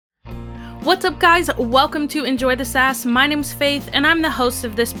What's up, guys? Welcome to Enjoy the Sass. My name's Faith, and I'm the host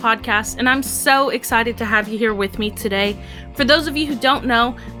of this podcast, and I'm so excited to have you here with me today. For those of you who don't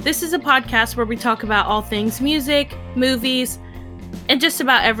know, this is a podcast where we talk about all things music, movies, and just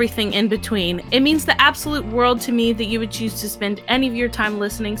about everything in between. It means the absolute world to me that you would choose to spend any of your time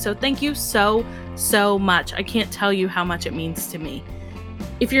listening, so thank you so much. I can't tell you how much it means to me.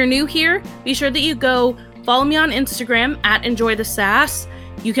 If you're new here, be sure that you go follow me on Instagram at Enjoy the Sass.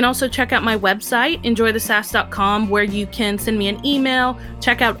 You can also check out my website, enjoythesass.com, where you can send me an email,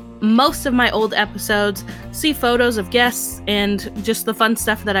 check out most of my old episodes, see photos of guests, and just the fun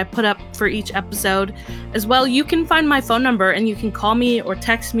stuff that I put up for each episode. As well, you can find my phone number and you can call me or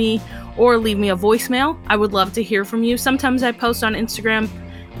text me or leave me a voicemail. I would love to hear from you. Sometimes I post on Instagram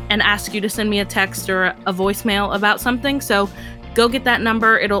and ask you to send me a text or a voicemail about something, so go get that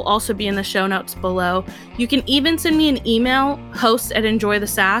number. It'll also be in the show notes below. You can even send me an email,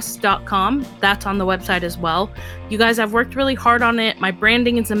 host@enjoythesass.com. That's on the website as well. You guys, I've worked really hard on it. My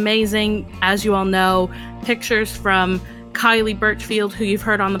branding is amazing, as you all know. Pictures from Kylie Birchfield, who you've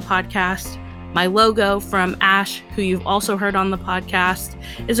heard on the podcast. My logo from Ash, who you've also heard on the podcast,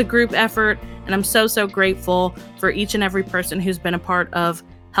 is a group effort, and I'm so grateful for each and every person who's been a part of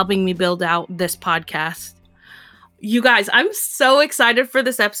helping me build out this podcast. You guys, I'm so excited for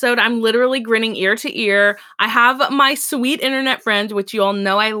this episode. I'm literally grinning ear to ear. I have my sweet internet friend, which you all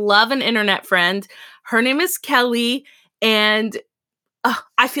know I love an internet friend. Her name is Kelly, and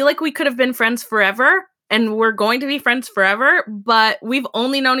I feel like we could have been friends forever, and we're going to be friends forever, but we've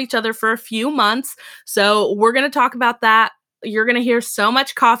only known each other for a few months, so we're going to talk about that. You're going to hear so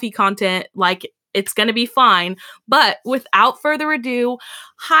much coffee content, like it's going to be fine. But without further ado,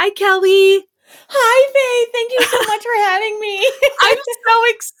 hi, Kelly. Hi, Faith. Thank you so much for having me. I'm so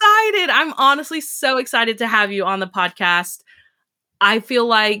excited. I'm honestly so excited to have you on the podcast. I feel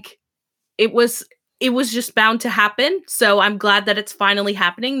like it was just bound to happen. So I'm glad that it's finally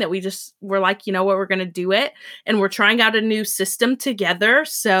happening, that we're like, you know what, we're going to do it. And we're trying out a new system together.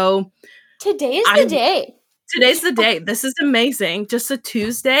 So today's the day. Today's the day. This is amazing. Just a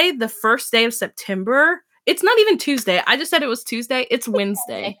Tuesday, the first day of September. It's not even Tuesday. I just said it was Tuesday. It's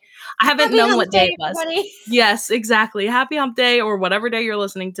Wednesday. I haven't known what day it was. Everybody. Yes, exactly. Happy hump day, or whatever day you're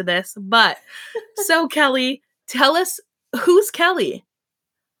listening to this. But so Kelly, tell us, who's Kelly?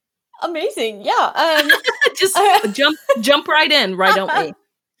 Amazing. Yeah. Just jump right in, right, don't we?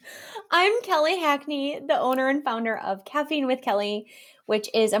 I'm Kelly Hackney, the owner and founder of Caffeine with Kelly, which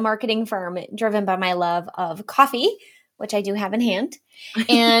is a marketing firm driven by my love of coffee, which I do have in hand,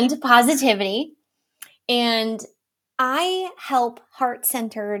 and positivity. And I help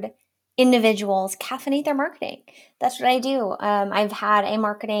heart-centered individuals caffeinate their marketing. That's what I do. I've had a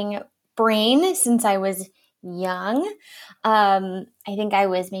marketing brain since I was young. I think I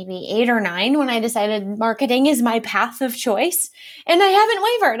was maybe 8 or 9 when I decided marketing is my path of choice. And I haven't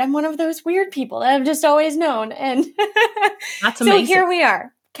wavered. I'm one of those weird people that I've just always known. And That's amazing. So here we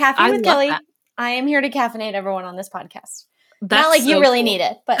are. Caffeine with Kelly. That. I am here to caffeinate everyone on this podcast. That's not like you really need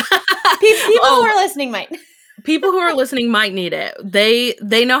it, but people who are listening might. People who are listening might need it.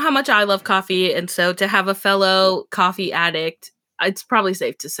 They know how much I love coffee, and so to have a fellow coffee addict, it's probably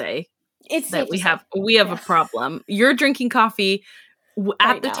safe to say that we have a problem. You're drinking coffee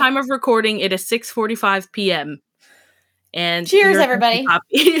at the time of recording. It is 6:45 p.m. And cheers, everybody.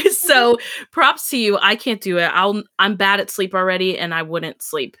 So props to you. I can't do it. I'm bad at sleep already, and I wouldn't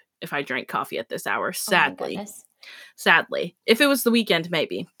sleep if I drank coffee at this hour. Sadly. Sadly. If it was the weekend,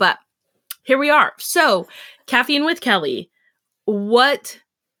 maybe. But here we are. So, Caffeine with Kelly.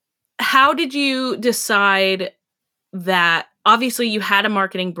 How did you decide that, obviously you had a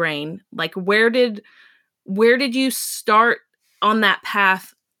marketing brain, like where did you start on that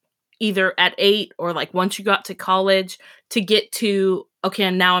path, either at 8 or like once you got to college, to get to, okay,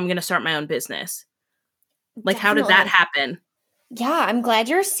 and now I'm going to start my own business? Like, Definitely. How did that happen? Yeah, I'm glad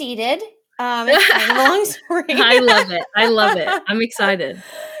you're seated. It's kind of a long story. I love it. I'm excited.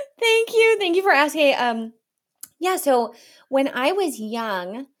 Thank you for asking. So when I was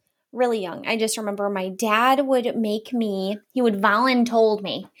young, really young, I just remember my dad would he would voluntold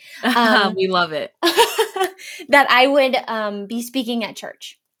me. We love it. That I would be speaking at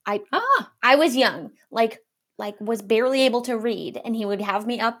church. I was young, like was barely able to read, and he would have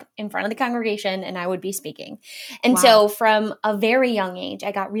me up in front of the congregation and I would be speaking. And So from a very young age,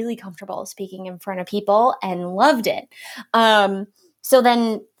 I got really comfortable speaking in front of people and loved it. So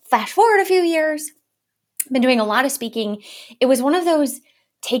then flash forward a few years, I've been doing a lot of speaking. It was one of those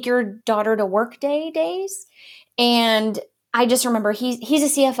take your daughter to work days. And I just remember he's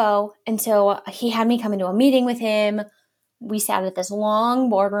a CFO. And so he had me come into a meeting with him, we sat at this long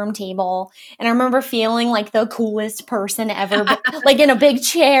boardroom table, and I remember feeling like the coolest person ever, but like in a big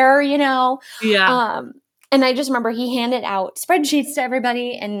chair, Yeah. And I just remember he handed out spreadsheets to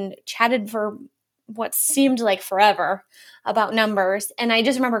everybody and chatted for what seemed like forever about numbers. And I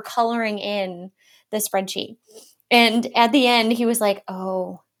just remember coloring in the spreadsheet. And at the end, he was like,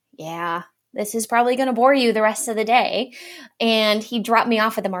 "Oh, yeah, this is probably going to bore you the rest of the day." And he dropped me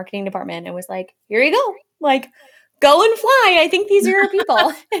off at the marketing department and was like, "Here you go. Like, go and fly. I think these are your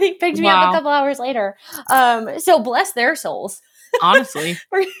people." And he picked me up a Wow. couple hours later. So bless their souls Honestly.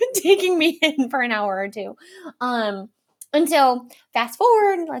 for taking me in for an hour or two. And so fast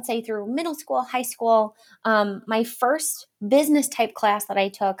forward, let's say through middle school, high school, my first business type class that I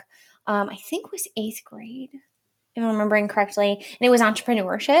took, I think was 8th grade, if I'm remembering correctly. And it was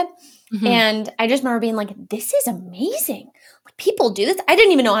entrepreneurship. Mhm. And I just remember being like, this is amazing. Like, people do this. I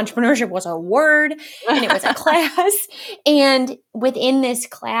didn't even know entrepreneurship was a word, and it was a class. And within this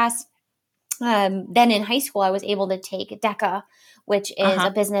class, then in high school, I was able to take DECA, which is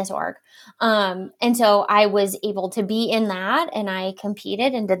a business org. And so I was able to be in that, and I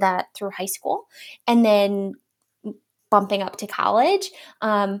competed and did that through high school. And then bumping up to college,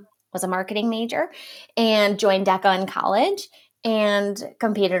 was a marketing major and joined DECA in college and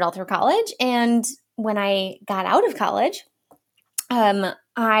competed all through college. And when I got out of college,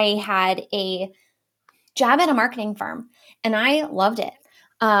 I had a job at a marketing firm, and I loved it.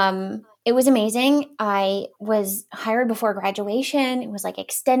 It was amazing. I was hired before graduation. It was like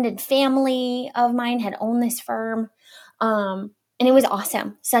extended family of mine had owned this firm. And it was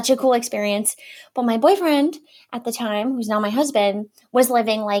awesome. Such a cool experience. But my boyfriend at the time, who's now my husband, was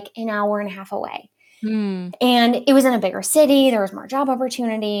living like an hour and a half away. Mm. And it was in a bigger city. There was more job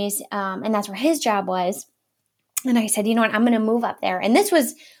opportunities. And that's where his job was. And I said, you know what, I'm going to move up there. And this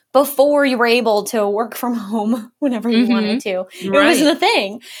was before you were able to work from home whenever you wanted to. It wasn't a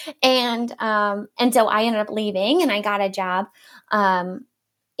thing. And so I ended up leaving, and I got a job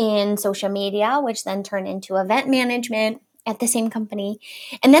in social media, which then turned into event management at the same company.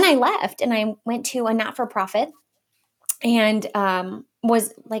 And then I left, and I went to a not-for-profit, and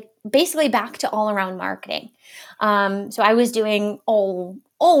was like basically back to all around marketing. So I was doing all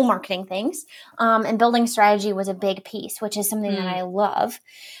marketing things, and building strategy was a big piece, which is something that I love.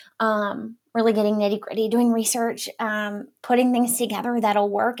 Really getting nitty gritty, doing research, putting things together that'll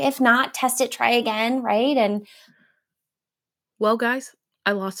work. If not, test it, try again, right? And Well, guys,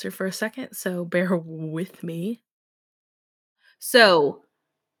 I lost her for a second, so bear with me. So,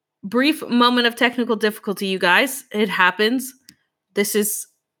 brief moment of technical difficulty, you guys. It happens. This is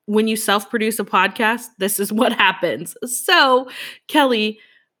when you self-produce a podcast, this is what happens. So, Kelly,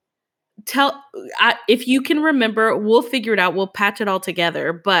 if you can remember, we'll figure it out. We'll patch it all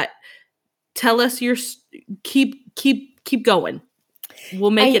together, but tell us keep going.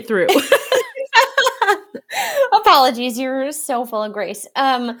 We'll make it through. Apologies, you're so full of grace.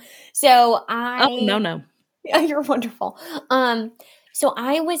 Oh, no. You're wonderful. So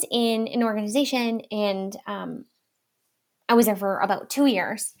I was in an organization, and I was there for about 2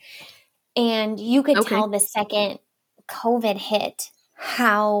 years, and you could tell the second COVID hit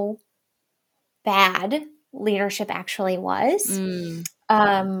how bad leadership actually was.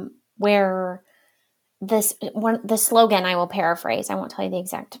 Where the slogan, I will paraphrase, I won't tell you the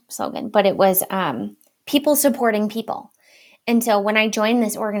exact slogan, but it was people supporting people. And so when I joined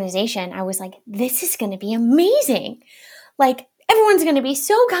this organization, I was like, this is going to be amazing. Like, everyone's going to be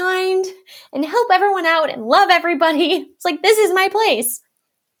so kind and help everyone out and love everybody. It's like, this is my place.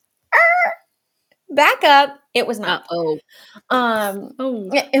 Back up. It was not.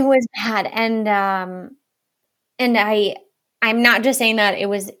 It was bad. And I'm not just saying that. It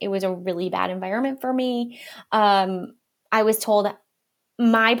was a really bad environment for me. I was told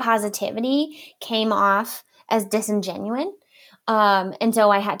my positivity came off as disingenuous. And so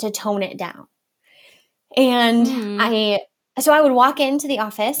I had to tone it down. And so I would walk into the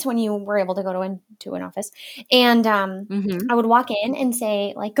office when you were able to go to an office, and I would walk in and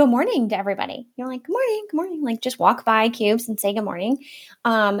say, like, good morning to everybody. You're like, good morning. Like, just walk by cubes and say good morning.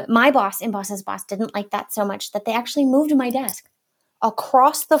 My boss and boss's boss didn't like that so much that they actually moved my desk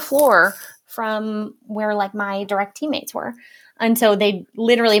across the floor from where like my direct teammates were. And so they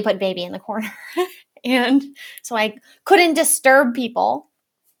literally put baby in the corner. And so I couldn't disturb people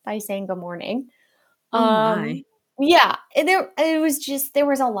by saying good morning. Yeah, there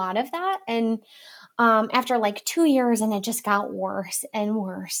was a lot of that. And after like 2 years, and it just got worse and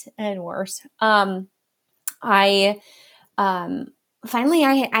worse and worse. I finally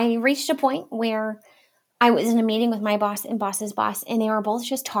I reached a point where I was in a meeting with my boss and boss's boss, and they were both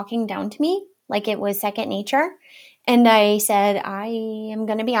just talking down to me like it was second nature. And I said, I am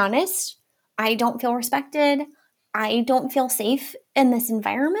going to be honest. I don't feel respected. I don't feel safe in this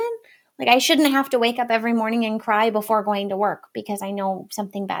environment. Like, I shouldn't have to wake up every morning and cry before going to work because I know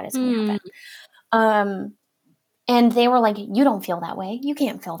something bad is going to happen. And they were like, you don't feel that way. You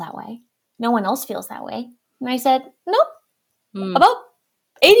can't feel that way. No one else feels that way. And I said, nope. About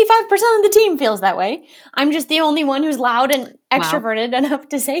 85% of the team feels that way. I'm just the only one who's loud and extroverted enough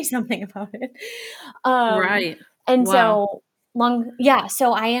to say something about it. Right. And so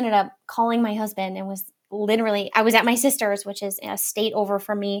I ended up calling my husband and was literally, I was at my sister's, which is a state over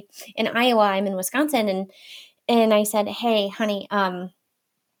from me in Iowa. I'm in Wisconsin. And I said, hey, honey,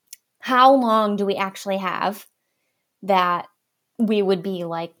 how long do we actually have that we would be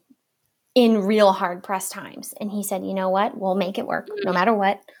like in real hard pressed times? And he said, you know what? We'll make it work. No matter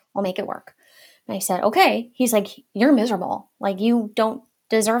what, we'll make it work. And I said, okay. He's like, you're miserable. Like, you don't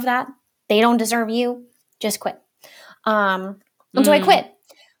deserve that. They don't deserve you. Just quit. And so I quit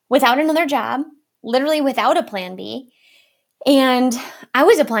without another job, literally without a plan B. And I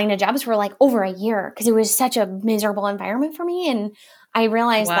was applying to jobs for like over a year because it was such a miserable environment for me. And I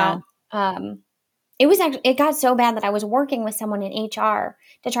realized that it got so bad that I was working with someone in HR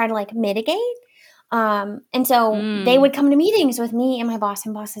to try to like mitigate. And so they would come to meetings with me and my boss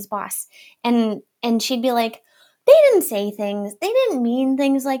and boss's boss. And she'd be like, they didn't say things. They didn't mean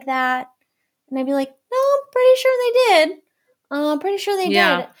things like that. And I'd be like, no, I'm pretty sure they did. Pretty sure they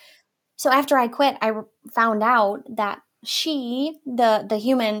did. So after I quit, I found out that the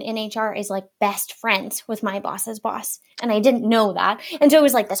human in HR is like best friends with my boss's boss. And I didn't know that. And so it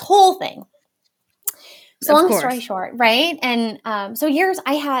was like this whole thing. So long story short, right? And so years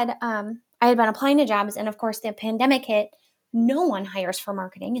I had been applying to jobs, and of course the pandemic hit. No one hires for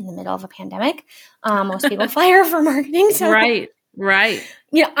marketing in the middle of a pandemic. Most people fire for marketing. So, right.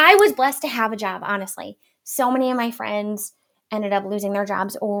 You know, I was blessed to have a job, honestly. So many of my friends ended up losing their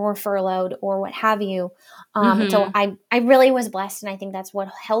jobs or were furloughed or what have you. So I really was blessed, and I think that's what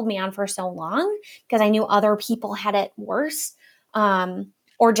held me on for so long, because I knew other people had it worse.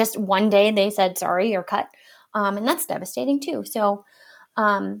 Or just one day they said, sorry, you're cut. And that's devastating too. So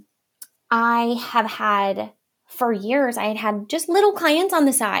I have had, for years, I had just little clients on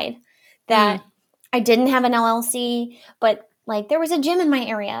the side that I didn't have an LLC, but like there was a gym in my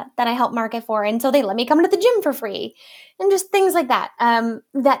area that I helped market for. And so they let me come to the gym for free and just things like that,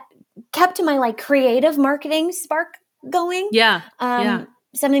 that kept my like creative marketing spark going.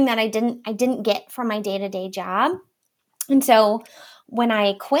 Something that I didn't get from my day-to-day job. And so when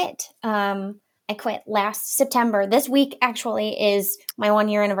I quit last September. This week actually is my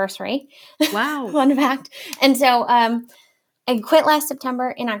 1-year anniversary. Wow. Fun fact. And so I quit last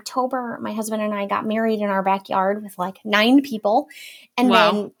September. In October, my husband and I got married in our backyard with like 9 people. And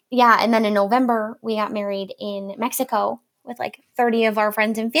then in November, we got married in Mexico with like 30 of our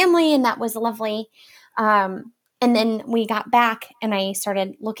friends and family. And that was lovely. And then we got back and I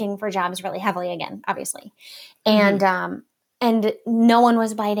started looking for jobs really heavily again, obviously. And no one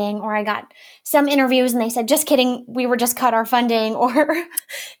was biting, or I got some interviews and they said, just kidding, we were just cut our funding, or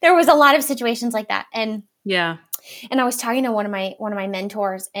there was a lot of situations like that. And I was talking to one of my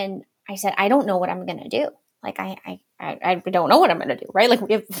mentors, and I said, I don't know what I'm going to do. Like, I don't know what I'm going to do. Right. Like,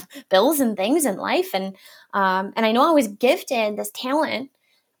 we have bills and things in life. And I know I was gifted this talent.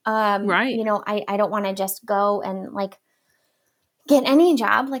 You know, I don't want to just go and like get any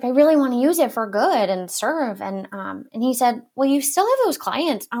job. Like, I really want to use it for good and serve. And he said, well, you still have those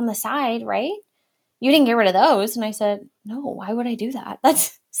clients on the side, right? You didn't get rid of those. And I said, no, why would I do that?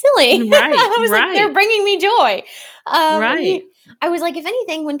 That's silly. Right. I was like, they're bringing me joy. Right. I was like, if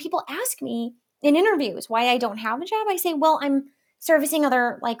anything, when people ask me in interviews why I don't have a job, I say, well, I'm servicing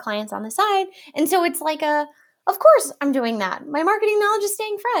other like clients on the side. And so it's like of course I'm doing that. My marketing knowledge is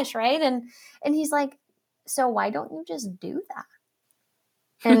staying fresh. Right. And he's like, so why don't you just do that?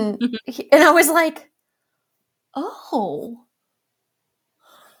 And I was like, oh,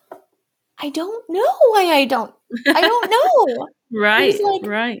 I don't know why I don't know. Right. He's like,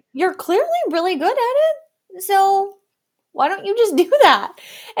 right. You're clearly really good at it. So why don't you just do that?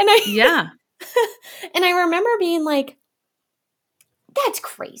 And and I remember being like, that's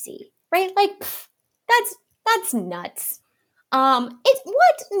crazy, right? Like, that's nuts. It's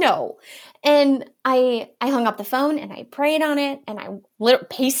what? No. And I hung up the phone and I prayed on it, and I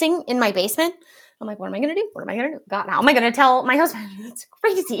pacing in my basement. I'm like, what am I going to do? What am I going to do? God, how am I going to tell my husband? It's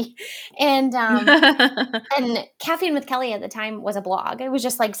crazy. And Caffeine with Kelly at the time was a blog. It was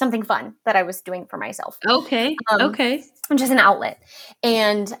just like something fun that I was doing for myself. Okay. Just an outlet.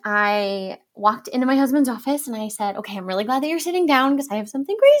 And I walked into my husband's office and I said, okay, I'm really glad that you're sitting down because I have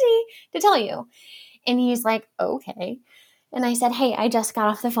something crazy to tell you. And he's like, okay. And I said, hey, I just got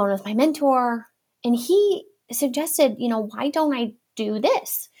off the phone with my mentor. And he suggested, why don't I do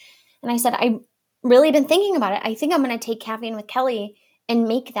this? And I said, I've really been thinking about it. I think I'm going to take Caffeine with Kelly and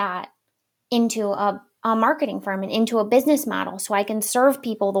make that into a marketing firm and into a business model so I can serve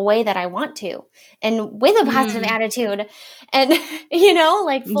people the way that I want to and with a positive attitude and,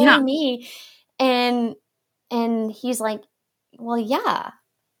 fully me. And he's like, well, yeah,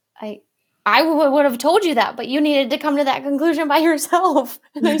 I would have told you that, but you needed to come to that conclusion by yourself.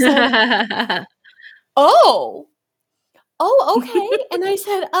 And I said, oh, okay. And I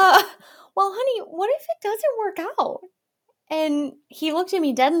said, well, honey, what if it doesn't work out? And he looked at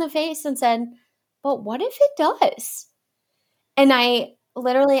me dead in the face and said, but what if it does? And I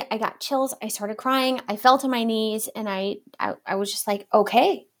got chills. I started crying. I fell to my knees and I was just like,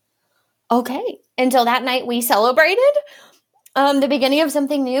 okay. Until that night we celebrated the beginning of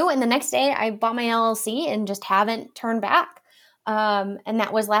something new. And the next day I bought my LLC and just haven't turned back. And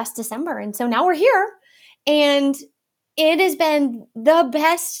that was last December. And so now we're here. And it has been the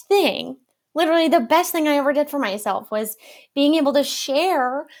best thing. Literally the best thing I ever did for myself was being able to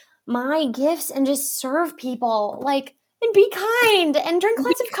share my gifts and just serve people and be kind and drink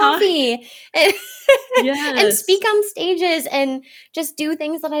lots of coffee and, and speak on stages and just do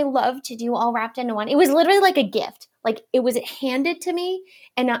things that I love to do all wrapped into one. It was literally like a gift. Like it was handed to me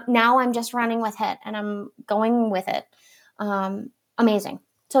and now I'm just running with it and I'm going with it. Amazing.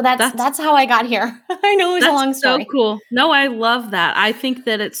 So that's how I got here. I know it was a long story. So cool. No, I love that. I think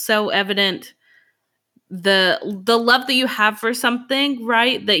that it's so evident the love that you have for something,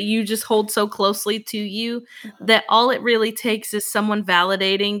 right? That you just hold so closely to you, that all it really takes is someone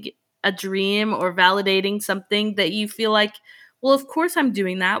validating a dream or validating something that you feel like, well, of course I'm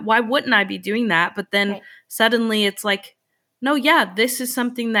doing that. Why wouldn't I be doing that? But then suddenly it's like, no, yeah, this is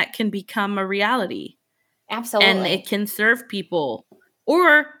something that can become a reality. Absolutely. And it can serve people.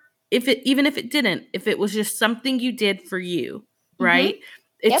 Or even if it didn't, if it was just something you did for you, right?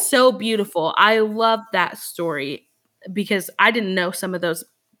 It's so beautiful. I love that story because I didn't know some of those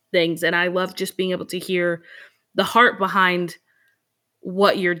things. And I love just being able to hear the heart behind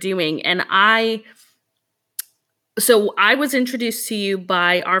what you're doing. And so I was introduced to you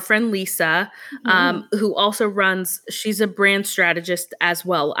by our friend Lisa, who also she's a brand strategist as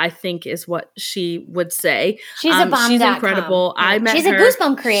well, I think is what she would say. She's a bomb. She's incredible. Yeah. I met she's her. She's a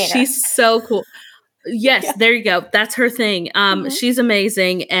Goosebump creator. She's so cool. Yes, there you go. That's her thing. She's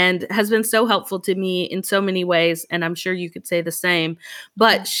amazing and has been so helpful to me in so many ways. And I'm sure you could say the same.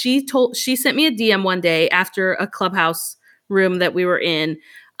 But she sent me a DM one day after a Clubhouse room that we were in.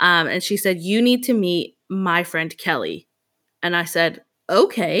 And she said, you need to meet my friend Kelly. And I said,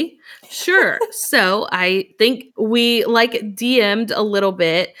 okay, sure. So I think we DM'd a little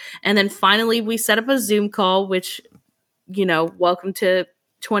bit. And then finally we set up a Zoom call, which, welcome to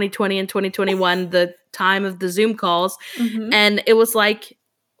 2020 and 2021, the time of the Zoom calls. And it was like,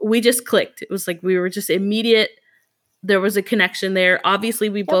 we just clicked. It was like, we were just immediate. There was a connection there. Obviously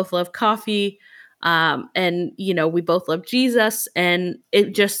we both love coffee. And we both love Jesus and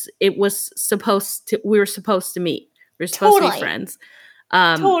we were supposed to meet. We were supposed to be friends.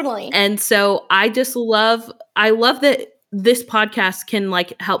 Totally. And so I love that this podcast can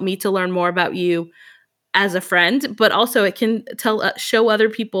help me to learn more about you as a friend, but also it can show other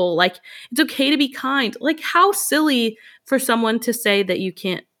people it's okay to be kind. How silly for someone to say that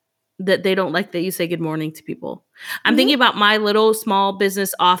they don't like that you say good morning to people. I'm thinking about my little small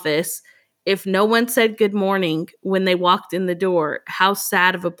business office. If no one said good morning when they walked in the door, how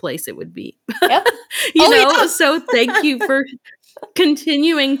sad of a place it would be. Yep. So thank you for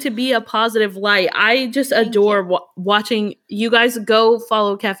continuing to be a positive light. I just adore watching you guys. Go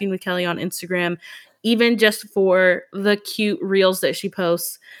follow Caffeine with Kelly on Instagram, even just for the cute reels that she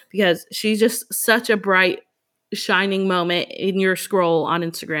posts, because she's just such a bright, shining moment in your scroll on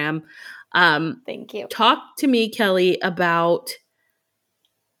Instagram. Thank you. Talk to me, Kelly, about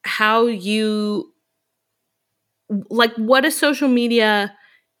how you what does social media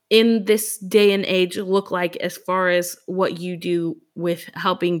in this day and age look like as far as what you do with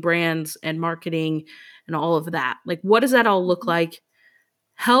helping brands and marketing and all of that? What does that all look like?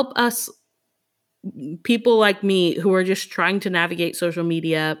 Help us, people like me who are just trying to navigate social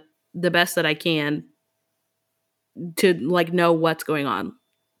media the best that I can, to know what's going on.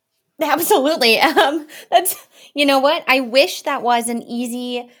 Absolutely. That's, what? I wish that was an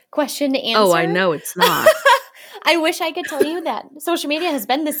easy question to answer. Oh, I know it's not. I wish I could tell you that social media has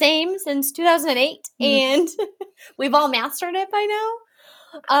been the same since 2008 and we've all mastered it by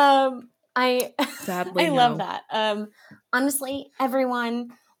now. Sadly, I love that. Honestly, everyone,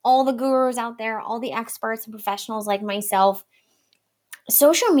 all the gurus out there, all the experts and professionals like myself,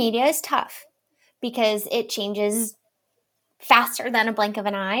 social media is tough because it changes faster than a blink of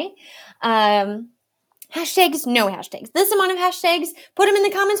an eye. Hashtags, no hashtags. This amount of hashtags, put them in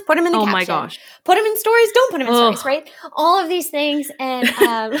the comments, put them in the caption. Oh my gosh. Put them in stories, don't put them in stories, right? All of these things. And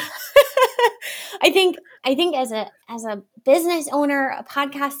I think as a business owner, a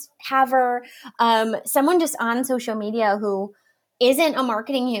podcast haver, someone just on social media who isn't a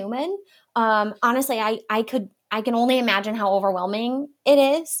marketing human, honestly, I can only imagine how overwhelming it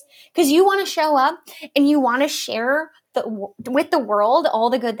is, because you want to show up and you want to share with the world all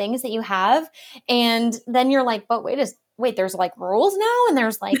the good things that you have, and then you're like, but wait, there's like rules now, and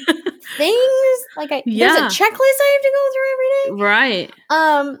there's like things like there's a checklist I have to go through every day, right?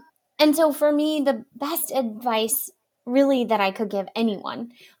 And so for me, the best advice really that I could give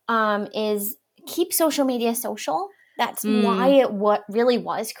anyone is keep social media social. That's why it really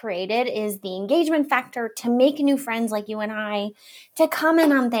was created, is the engagement factor, to make new friends like you and I, to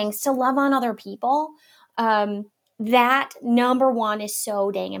comment on things, to love on other people. That number one is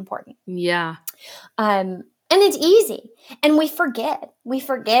so dang important. Yeah. And it's easy. And we forget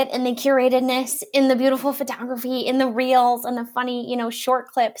in the curatedness, in the beautiful photography, in the reels and the funny, short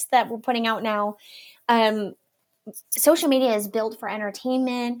clips that we're putting out now. Social media is built for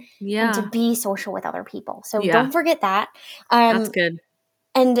entertainment and to be social with other people. So don't forget that. That's good.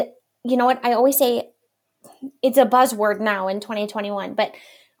 And you know what? I always say it's a buzzword now in 2021, but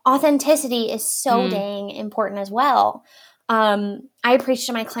authenticity is so dang important as well. I preach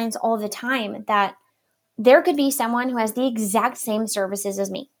to my clients all the time that there could be someone who has the exact same services as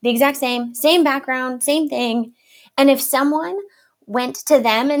me, the exact same background, same thing. And if someone went to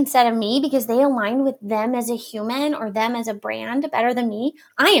them instead of me because they aligned with them as a human or them as a brand better than me,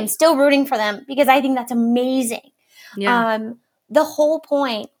 I am still rooting for them, because I think that's amazing. Yeah. The whole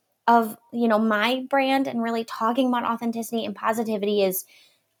point of, my brand and really talking about authenticity and positivity is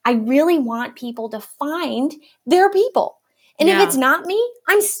I really want people to find their people. And if it's not me,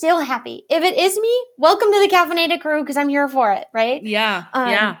 I'm still happy. If it is me, welcome to the Caffeinated crew, because I'm here for it, right?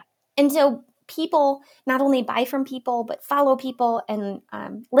 Yeah. And so people not only buy from people, but follow people and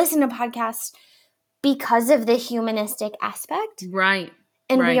listen to podcasts because of the humanistic aspect. Right.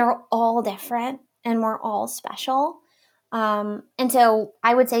 And we are all different and we're all special. And so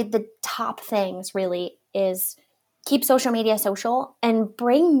I would say the top things really is keep social media social and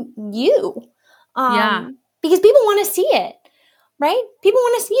bring you. Because people want to see it. Right? People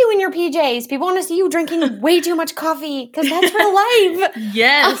want to see you in your PJs. People want to see you drinking way too much coffee, because that's real life.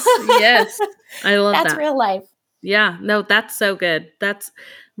 Yes. I love that. That's real life. Yeah. No, that's so good. That's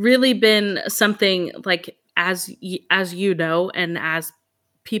really been something, like, as you know, and as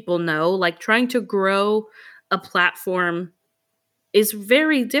people know, like, trying to grow a platform is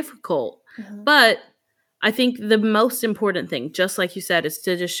very difficult. Mm-hmm. But I think the most important thing, just like you said, is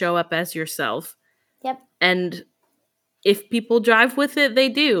to just show up as yourself. Yep. And if people drive with it, they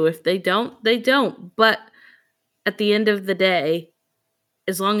do. If they don't, they don't. But at the end of the day,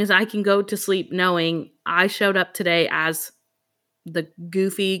 as long as I can go to sleep knowing I showed up today as the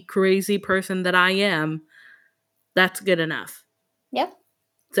goofy, crazy person that I am, that's good enough. Yep.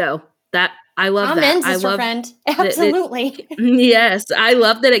 So I love that. Amen, sister friend. Absolutely. Yes. I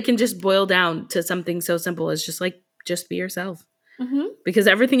love that it can just boil down to something so simple as just be yourself. Mm-hmm. Because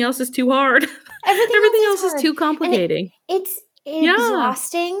everything else is too hard. Everything else is too complicating. It's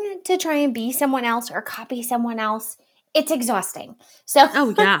exhausting to try and be someone else or copy someone else. It's exhausting. So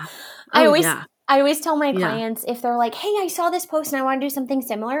I always tell my clients, if they're like, hey, I saw this post and I want to do something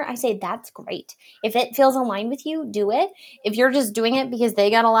similar, I say, that's great. If it feels aligned with you, do it. If you're just doing it because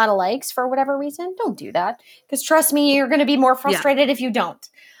they got a lot of likes for whatever reason, don't do that. Because trust me, you're going to be more frustrated if you don't.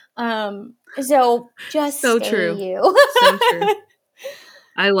 So just stay true. You. So true.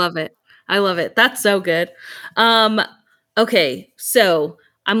 I love it. That's so good. Okay, so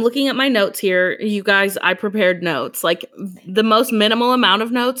I'm looking at my notes here. You guys, I prepared notes. Like, the most minimal amount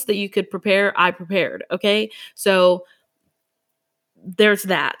of notes that you could prepare, I prepared. Okay, so there's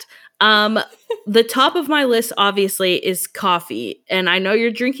that. The top of my list, obviously, is coffee. And I know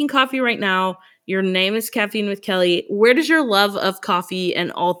you're drinking coffee right now. Your name is Caffeine with Kelly. Where does your love of coffee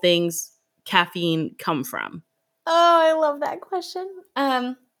and all things caffeine come from? Oh, I love that question.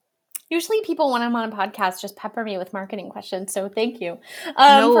 Usually people, when I'm on a podcast, just pepper me with marketing questions. So thank you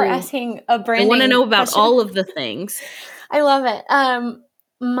for asking a branding question. I want to know about all of the things. I love it.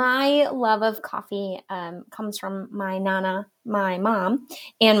 My love of coffee comes from my nana, my mom,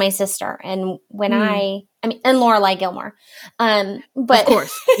 and my sister. And when and Lorelai Gilmore. But of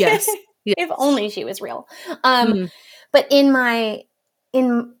course, yes. If only she was real. But in my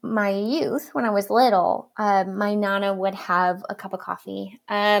in my youth, when I was little, my Nana would have a cup of coffee.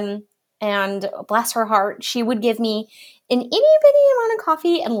 And bless her heart, she would give me an itty bitty amount of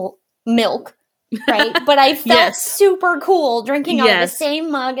coffee and milk, right? But I felt Yes. super cool drinking out of the Yes.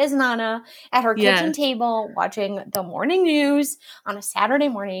 same mug as Nana at her kitchen Yes. table, watching the morning news on a Saturday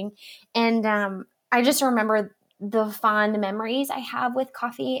morning. And I just remember the fond memories I have with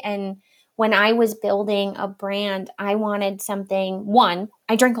coffee. And when I was building a brand, I wanted something, one,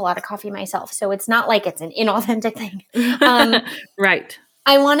 I drink a lot of coffee myself, so it's not like it's an inauthentic thing. Right.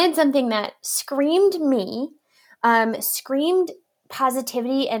 I wanted something that screamed me, screamed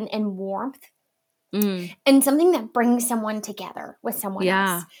positivity and warmth, and something that brings someone together with someone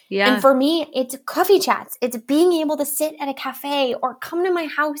else. Yeah. And for me, it's coffee chats. It's being able to sit at a cafe or come to my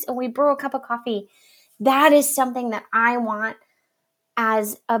house and we brew a cup of coffee. That is something that I want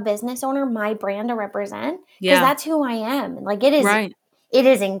as a business owner, my brand to represent, because that's who I am. Like it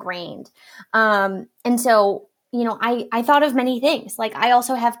is ingrained. And so, you know, I thought of many things. Like I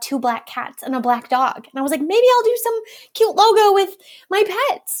also have 2 black cats and a black dog. And I was like, maybe I'll do some cute logo with my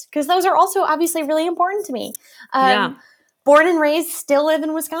pets, because those are also obviously really important to me. Born and raised, still live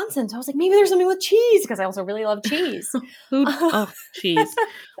in Wisconsin. So I was like, maybe there's something with cheese, because I also really love cheese. Cheese.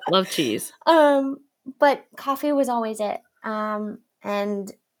 Love cheese. But coffee was always it.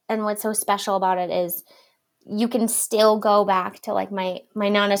 And what's so special about it is you can still go back to like my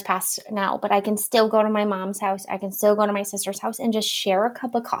Nana's passed now, but I can still go to my mom's house. I can still go to my sister's house and just share a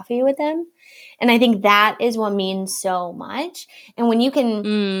cup of coffee with them. And I think that is what means so much. And when you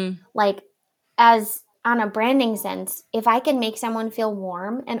can like, as on a branding sense, if I can make someone feel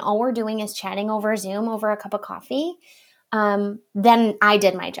warm and all we're doing is chatting over Zoom over a cup of coffee, then I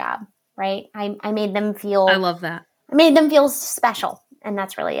did my job, right? I made them feel, I love that. I made them feel special, and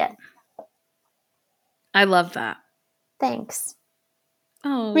that's really it. I love that. Thanks.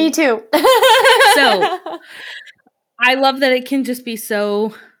 Oh, me too. So I love that it can just be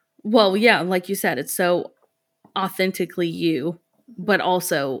so, well, yeah, like you said, it's so authentically you, but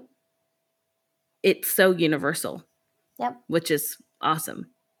also it's so universal. Yep. Which is awesome.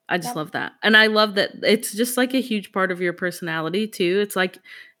 I just love that. And I love that it's just like a huge part of your personality too. It's like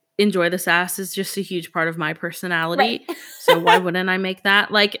Enjoy the Sass is just a huge part of my personality. Right. So why wouldn't I make that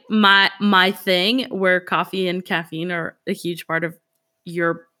like my thing, where coffee and caffeine are a huge part of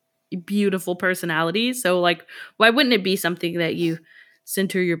your beautiful personality. So like, why wouldn't it be something that you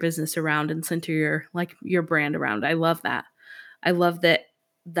center your business around and center your brand around? I love that. I love that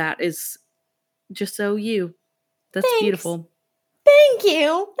is just so you. That's Thanks. Beautiful. Thank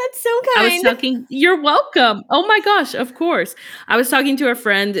you. That's so kind. You're welcome. Oh my gosh, of course. I was talking to a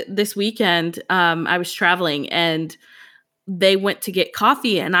friend this weekend. I was traveling and they went to get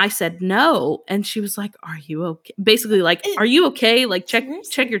coffee and I said no. And she was like, "Are you okay?" Basically like, "Are you okay? Like check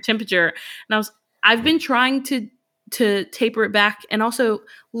your temperature." And I've been trying to taper it back and also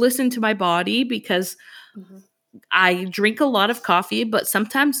listen to my body, because I drink a lot of coffee, but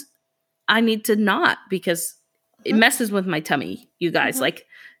sometimes I need to not, because it messes with my tummy, you guys. Like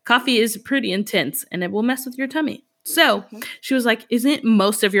coffee is pretty intense and it will mess with your tummy. So she was like, "Isn't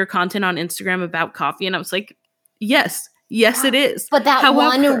most of your content on Instagram about coffee?" And I was like, yes, it is. But that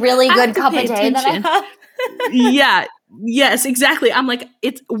one really good cup a day that I have. Yeah. Yes, exactly. I'm like,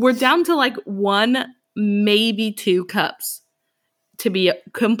 we're down to like 1, maybe 2 cups, to be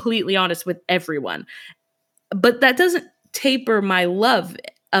completely honest with everyone. But that doesn't taper my love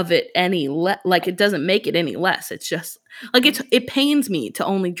of it any like it doesn't make it any less. It's just like it pains me to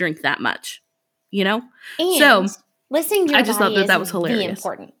only drink that much, you know? And so listening to your I just body thought that was hilarious. Be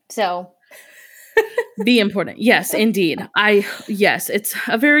important. So be important. Yes, indeed. It's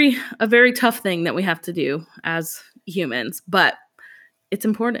a very tough thing that we have to do as humans, but it's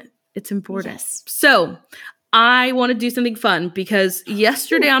important. It's important. Yes. So I want to do something fun, because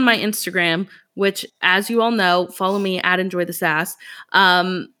yesterday on my Instagram, which, as you all know, follow me at Enjoy the Sass,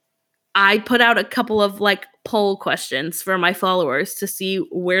 I put out a couple of like poll questions for my followers to see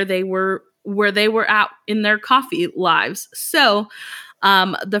where they were at in their coffee lives. So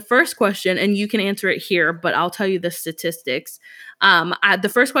the first question, and you can answer it here, but I'll tell you the statistics.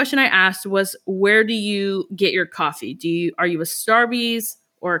 The first question I asked was, where do you get your coffee? Are you a Starbucks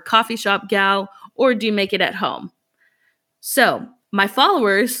or a coffee shop gal, or do you make it at home? So my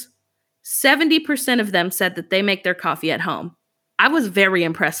followers, 70% of them said that they make their coffee at home. I was very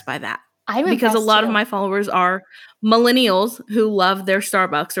impressed by that. Because a lot of my followers are millennials who love their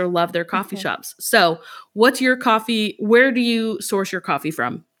Starbucks or love their coffee shops. So what's your coffee? Where do you source your coffee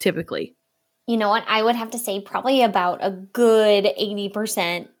from typically? You know what? I would have to say probably about a good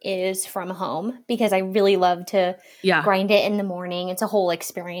 80% is from home because I really love to Yeah. grind it in the morning. It's a whole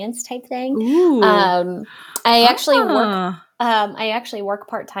experience type thing. Ooh. I actually work Ah.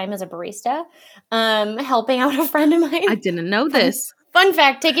 part-time as a barista, helping out a friend of mine. I didn't know this. Fun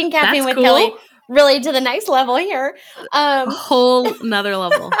fact, taking Caffeine That's with cool. Kelly really to the next level here. A whole nother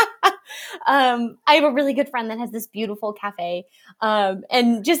level. I have a really good friend that has this beautiful cafe,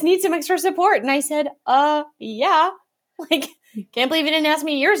 and just needs some extra support. And I said, yeah, like, can't believe you didn't ask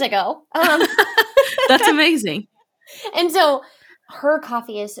me years ago. That's amazing. And so her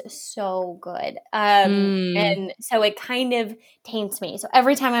coffee is so good. And so it kind of taints me. So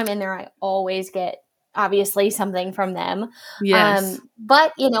every time I'm in there, I always get obviously something from them. Yes.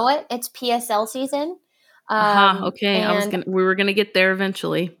 But you know what? It's PSL season. Okay. We were gonna get there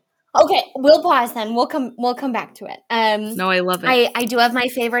eventually. Okay, we'll pause then. We'll come back to it. No, I love it. I do have my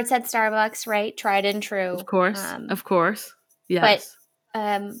favorites at Starbucks, right? Tried and true. Of course. Of course. Yes.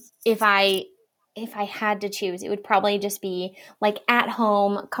 But if I had to choose, it would probably just be like at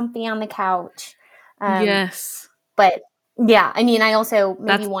home, comfy on the couch. Yes. But yeah, I mean, I also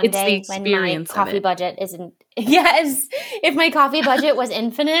maybe one it's the day when my experience of coffee it. budget isn't yes, if my coffee budget was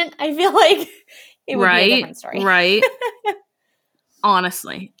infinite, I feel like it would be a different story. Right.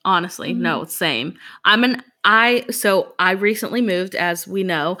 Honestly, no, same. So I recently moved, as we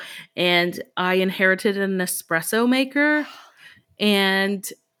know, and I inherited an espresso maker, and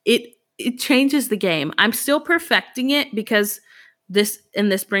it changes the game. I'm still perfecting it because this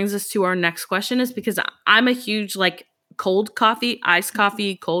brings us to our next question, is because I'm a huge like cold coffee, iced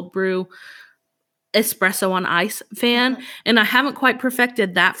coffee, cold brew, espresso on ice fan, and I haven't quite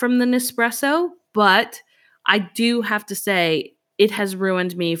perfected that from the Nespresso, but I do have to say it has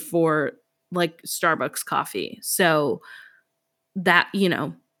ruined me for like Starbucks coffee. So that,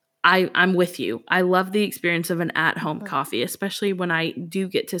 I'm with you. I love the experience of an at-home coffee, especially when I do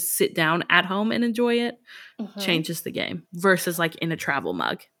get to sit down at home and enjoy it. Changes the game versus like in a travel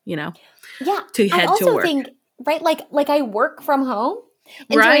mug, Yeah. to head I also to work. think, right, like I work from home.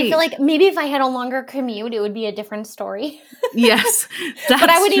 And so I feel like maybe if I had a longer commute, it would be a different story. Yes, that's but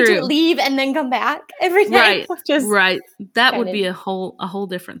I would true. need to leave and then come back every day. Right. That would be a whole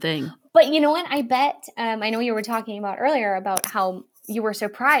different thing. But you know what? I bet, I know you were talking about earlier about how you were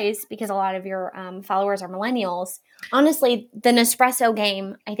surprised because a lot of your followers are millennials. Honestly, the Nespresso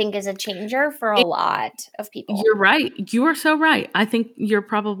game, I think, is a changer for a lot of people. You're right. You are so right. I think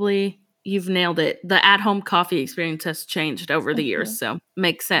you've nailed it. The at-home coffee experience has changed over the years, so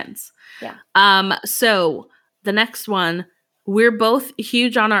makes sense. Yeah. So the next one, we're both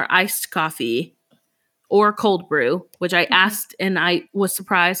huge on our iced coffee or cold brew, which I asked and I was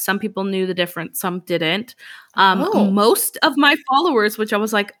surprised. Some people knew the difference, some didn't. Most of my followers, which I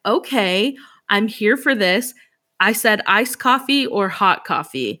was like, okay, I'm here for this. I said iced coffee or hot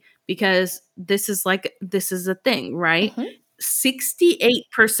coffee because this is a thing, right?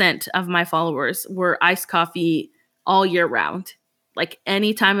 68% of my followers were iced coffee all year round, like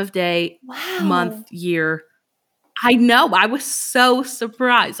any time of day, month, year. I know. I was so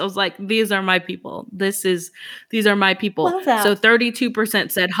surprised. I was like, these are my people. These are my people. Love that. So 32%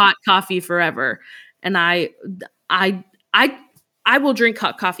 said hot coffee forever. And I will drink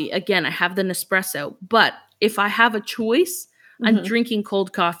hot coffee. Again, I have the Nespresso, but if I have a choice, I'm drinking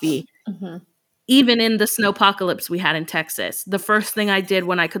cold coffee. Even in the snowpocalypse we had in Texas, the first thing I did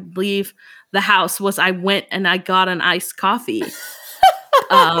when I could leave the house was I went and I got an iced coffee.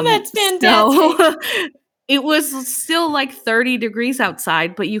 That's fantastic. So it was still like 30 degrees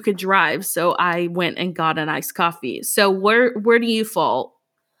outside, but you could drive. So I went and got an iced coffee. So where do you fall?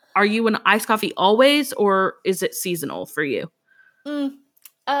 Are you an iced coffee always, or is it seasonal for you?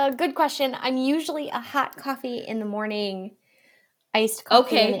 Good question. I'm usually a hot coffee in the morning, iced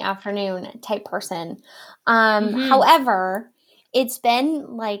coffee in the afternoon type person. However, it's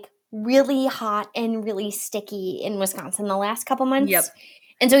been like really hot and really sticky in Wisconsin the last couple months. Yep.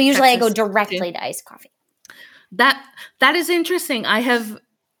 And so usually Texas, I go directly to iced coffee. That is interesting.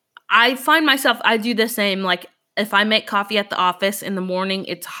 I find myself, I do the same. Like if I make coffee at the office in the morning,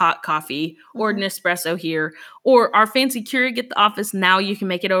 it's hot coffee or Nespresso here, or our fancy Keurig at the office. Now you can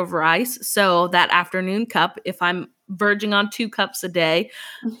make it over ice. So that afternoon cup, if I'm verging on 2 cups a day,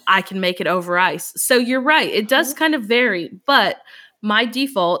 I can make it over ice. So you're right. It does kind of vary, but my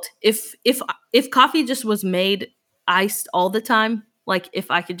default, if coffee just was made iced all the time, like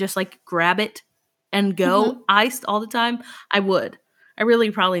if I could just like grab it and go iced all the time, I would. I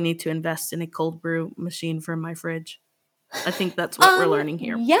really probably need to invest in a cold brew machine for my fridge. I think that's what we're learning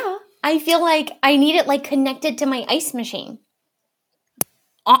here. Yeah. I feel like I need it like connected to my ice machine.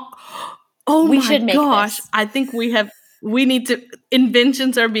 Oh we my should make gosh. this. I think we need to,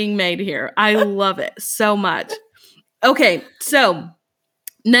 inventions are being made here. I love it so much. Okay, so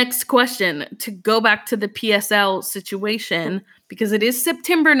next question, to go back to the PSL situation, because it is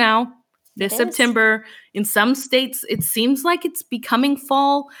September now. This September. In some states, it seems like it's becoming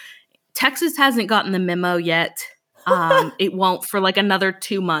fall. Texas hasn't gotten the memo yet. It won't for like another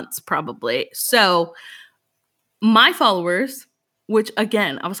 2 months probably. So my followers, which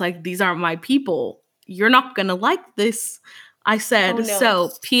again, I was like, these aren't my people. You're not going to like this. I said, Oh, no.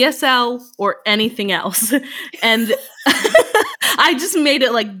 So PSL or anything else. And I just made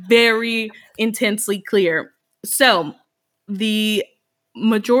it like very intensely clear. So the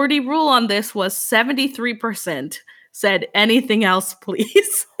majority rule on this was 73% said anything else,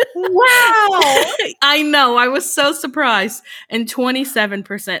 please. Wow. I know. I was so surprised. And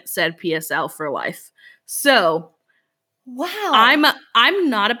 27% said PSL for life. So Wow. I'm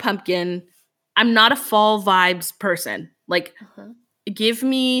not a pumpkin. I'm not a fall vibes person. Like, give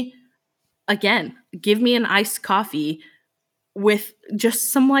me an iced coffee with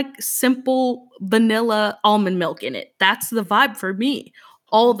just some like simple vanilla almond milk in it. That's the vibe for me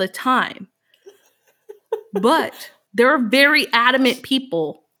all the time. But there are very adamant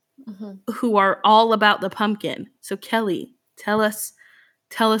people who are all about the pumpkin. So Kelly, tell us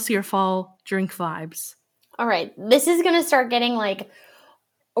your fall drink vibes. All right. This is going to start getting like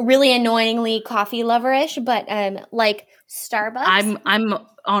really annoyingly coffee loverish, but like Starbucks. I'm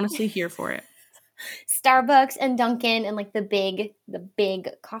honestly here for it. Starbucks and Dunkin' and like the big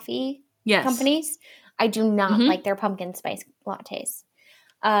coffee companies. I do not like their pumpkin spice lattes.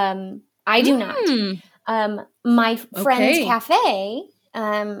 I do not. My friend's cafe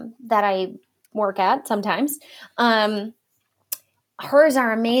that I work at sometimes, hers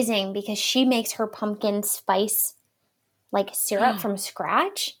are amazing because she makes her pumpkin spice like syrup from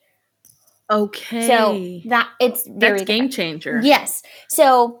scratch. Okay. So that's game changer. Yes.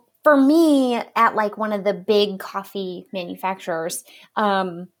 So for me, at like one of the big coffee manufacturers,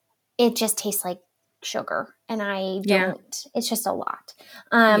 it just tastes like sugar, and I don't. It's just a lot.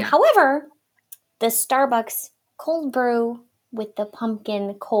 However, the Starbucks cold brew with the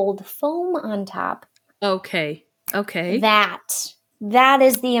pumpkin cold foam on top. Okay. That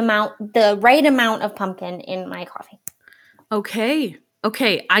is the right amount of pumpkin in my coffee. Okay.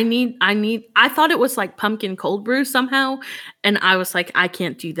 I thought it was like pumpkin cold brew somehow, and I was like, I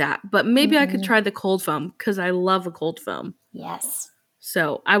can't do that. But maybe I could try the cold foam because I love a cold foam. Yes.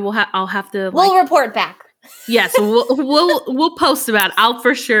 So I'll have to. We'll report back. Yes, we'll post about it. I'll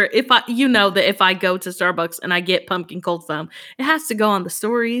for sure. If I go to Starbucks and I get pumpkin cold foam, it has to go on the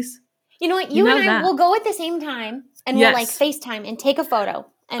stories. You know what? You and I will go at the same time, and we'll like FaceTime and take a photo.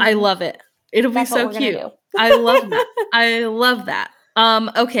 And I love it. It'll be so cute. I love that. I love that.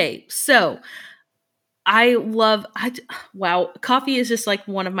 Okay, so wow, coffee is just like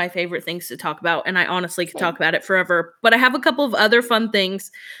one of my favorite things to talk about, and I honestly could talk about it forever. But I have a couple of other fun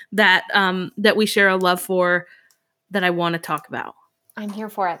things that we share a love for that I want to talk about. I'm here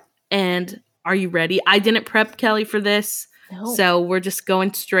for it. And are you ready? I didn't prep Kelly for this, so we're just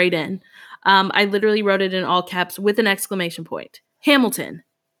going straight in. I literally wrote it in all caps with an exclamation point. Hamilton.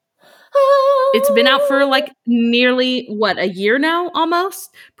 It's been out for like nearly a year now,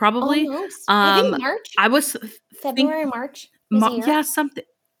 almost, probably. Almost. I think March. I was February, March.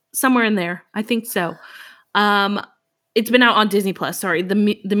 Somewhere in there. I think so. It's been out on Disney Plus. Sorry, the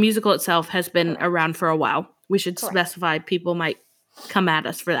musical itself has been around for a while. We should specify. People might come at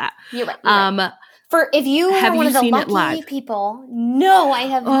us for that. You're right. For if you are one of the lucky people, no, I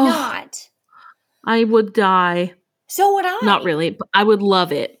have not. I would die. So would I. Not really, but I would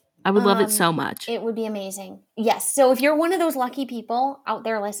love it. I would love it so much. It would be amazing. Yes. So if you're one of those lucky people out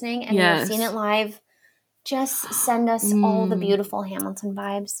there listening and you've seen it live, just send us all the beautiful Hamilton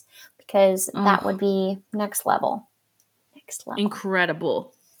vibes, because that would be next level. Next level.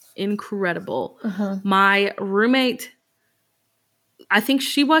 Incredible. My roommate, I think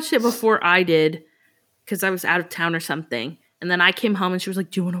she watched it before I did because I was out of town or something. And then I came home and she was like,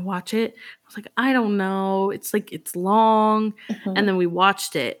 do you want to watch it? I was like, I don't know. It's like, it's long. And then we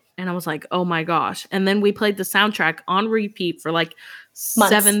watched it and I was like, oh my gosh. And then we played the soundtrack on repeat for like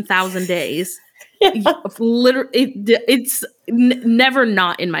 7,000 days. Literally, it's never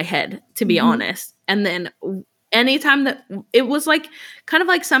not in my head, to be honest. And then anytime that it was like, kind of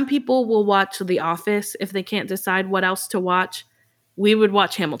like some people will watch The Office if they can't decide what else to watch, we would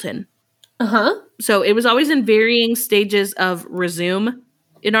watch Hamilton. So it was always in varying stages of resume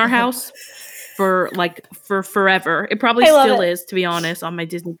in our house for forever. It probably still is, to be honest, on my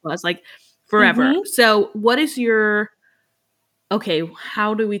Disney Plus, like forever. So what is your Okay,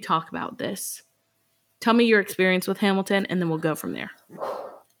 how do we talk about this? Tell me your experience with Hamilton, and then we'll go from there.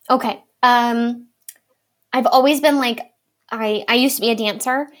 Okay. I've always been like, I used to be a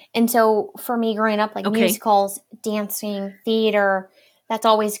dancer. And so for me growing up, like musicals, dancing, theater, that's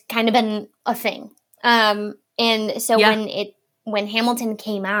always kind of been a thing. And so when Hamilton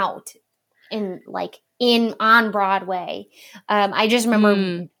came out on Broadway, I just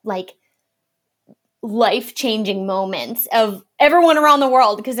remember like life-changing moments of everyone around the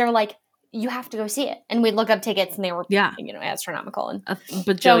world, because they're like, you have to go see it. And we'd look up tickets and they were, astronomical. And a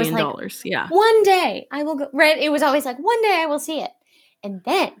bajillion dollars. Yeah. One day I will go, right? It was always like, one day I will see it. And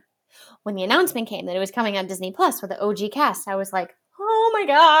then when the announcement came that it was coming on Disney Plus with the OG cast, I was like, oh my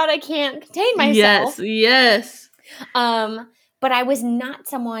God, I can't contain myself. Yes. But I was not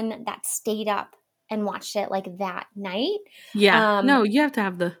someone that stayed up and watched it like that night. Yeah. No, you have to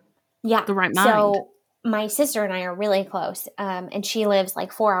have the right mind. So my sister and I are really close, and she lives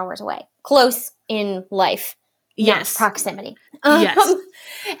like 4 hours away. Close in life, not proximity. Yes.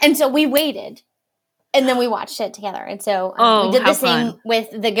 And so we waited, and then we watched it together. And so we did the same with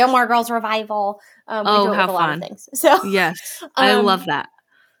the Gilmore Girls revival. We do it with a lot of things. So yes, I love that.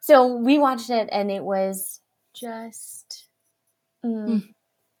 So we watched it, and it was just, just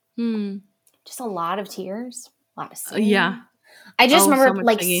a lot of tears, a lot of singing. Yeah. I just remember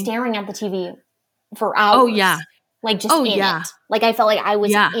like staring at the TV for hours. Oh yeah. Like just in it. Like I felt like I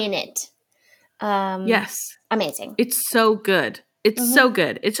was in it. Yes. Amazing. It's so good. It's so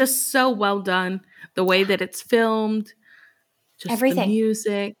good. It's just so well done. The way that it's filmed. Just everything. The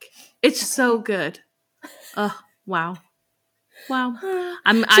music. It's so good. Oh, wow. Wow.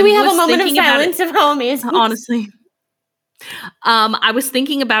 Should we have a moment of silence of how amazing? Honestly. I was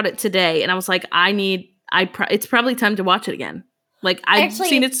thinking about it today and I was like, it's probably time to watch it again. Like I've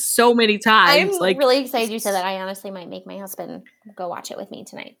seen it so many times. I'm really excited you said that. I honestly might make my husband go watch it with me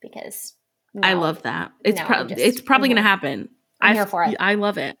tonight, because I love that. It's probably going to happen. I'm here for it. I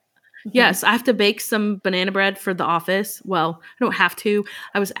love it. Mm-hmm. Yes, I have to bake some banana bread for the office. Well, I don't have to.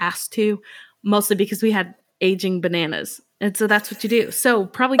 I was asked to, mostly because we had aging bananas. And so that's what you do. So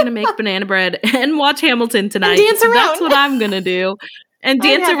probably going to make banana bread and watch Hamilton tonight. And dance around. That's what I'm going to do. And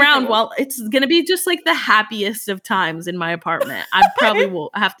dance around while it's going to be just like the happiest of times in my apartment. I probably will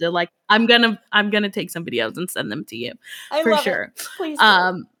have to I'm going to take some videos and send them to you for sure. Please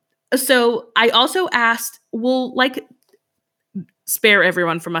do. So I also asked, we'll spare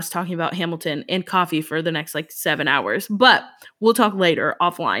everyone from us talking about Hamilton and coffee for the next 7 hours, but we'll talk later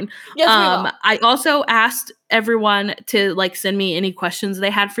offline. Yes, we will. I also asked everyone to send me any questions they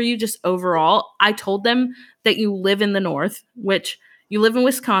had for you just overall. I told them that you live in the North, which you live in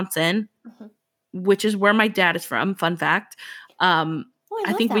Wisconsin, which is where my dad is from. Fun fact. I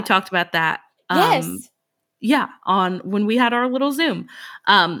think we talked about that. Yes. Yeah, on when we had our little Zoom.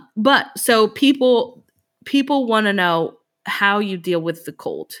 But so people want to know how you deal with the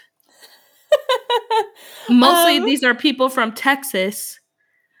cold. Mostly these are people from Texas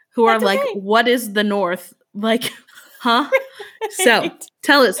who are like, what is the North? Huh? Right. So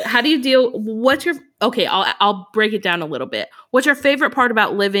tell us, how do you deal? I'll break it down a little bit. What's your favorite part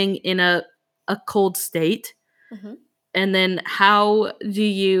about living in a cold state? Mm-hmm. And then how do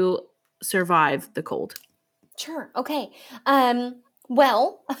you survive the cold? Sure. Okay.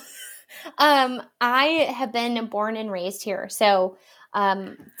 Well, I have been born and raised here. So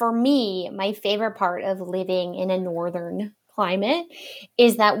for me, my favorite part of living in a northern climate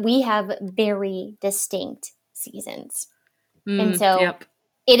is that we have very distinct seasons. And so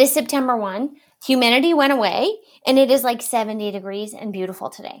it is September 1. Humidity went away, and it is 70 degrees and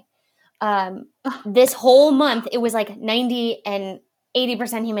beautiful today. This whole month, it was 90 and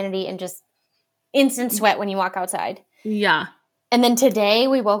 80% humidity and just instant sweat when you walk outside. Yeah. And then today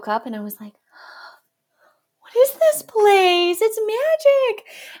we woke up and I was like, what is this place? It's magic.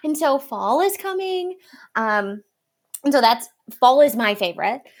 And so fall is coming. And so fall is my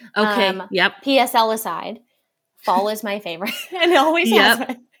favorite. Okay. Yep. PSL aside, fall is my favorite. And it always has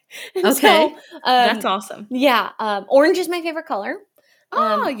been. Okay. So, that's awesome. Yeah. Orange is my favorite color.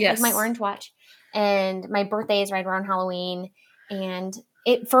 Oh, yes. Like my orange watch. And my birthday is right around Halloween. And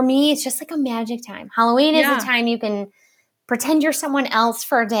for me, it's just a magic time. Halloween is a time you can pretend you're someone else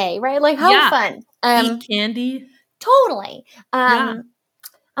for a day, right? How fun. Eat candy. Totally. I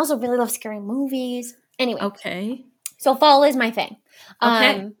also really love scary movies. Anyway. Okay. So fall is my thing.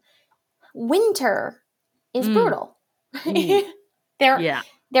 Okay. Winter is brutal. There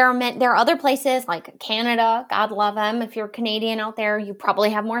are other places like Canada. God love them. If you're Canadian out there, you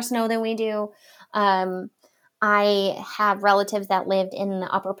probably have more snow than we do. I have relatives that lived in the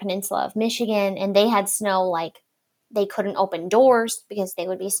Upper Peninsula of Michigan, and they had snow they couldn't open doors because they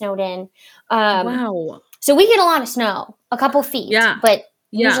would be snowed in. Wow. So we get a lot of snow, a couple feet, but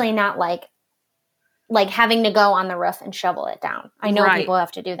usually not like having to go on the roof and shovel it down. I know people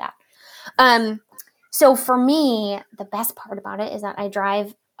have to do that. So for me, the best part about it is that I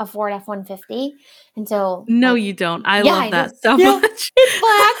drive a Ford F-150. And so... No, you don't. I love that so much. It's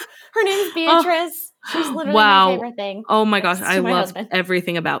black. Her name is Beatrice. She's literally my favorite thing. Oh my gosh. I love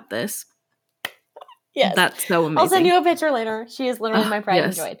everything about this. Yes. That's so amazing. I'll send you a picture later. She is literally my pride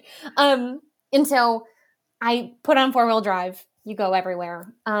and joy. And so I put on 4-wheel drive. You go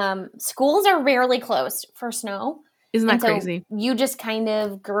everywhere. Schools are rarely closed for snow. Isn't that crazy? You just kind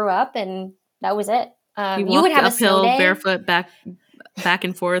of grew up and that was it. You would have uphill, a snow day. Barefoot, back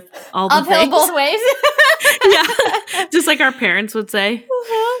and forth, all the uphill things. Both ways. Yeah, just like our parents would say.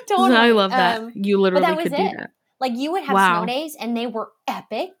 Totally. I love that. You literally could do that. Like you would have snow days, and they were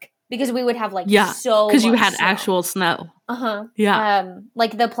epic because we would have so because you had snow. actual snow. Yeah.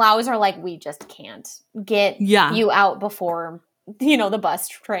 Like the plows are like, we just can't get you out before the bus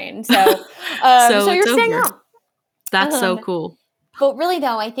train. So so you're staying home. That's so cool. But really,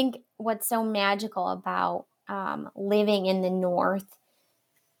 though, I think what's so magical about living in the North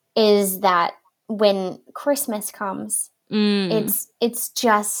is that when Christmas comes, it's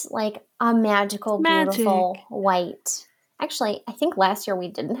just like a magical, beautiful white. Actually, I think last year we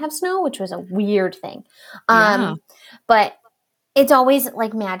didn't have snow, which was a weird thing. But it's always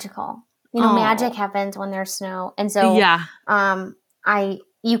like magical. Magic happens when there's snow. And so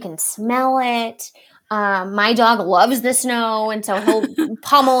you can smell it. My dog loves the snow, and so he'll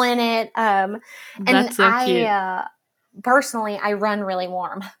pummel in it. And that's so cute. Personally, I run really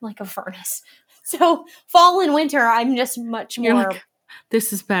warm, like a furnace. So fall and winter, I'm just much more. Like,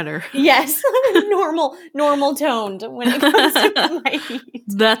 this is better. Yes, normal toned when it comes to my heat.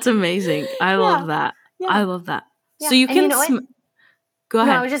 That's amazing. I love that. Yeah. I love that. Yeah. So you can go ahead. No,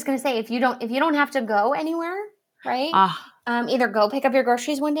 I was just gonna say if you don't have to go anywhere, right? Either go pick up your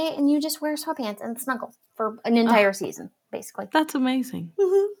groceries one day and you just wear sweatpants and snuggle for an entire season, basically. That's amazing.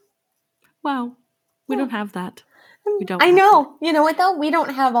 Mm-hmm. Wow. We don't have that. We don't. I know. You know what, though? We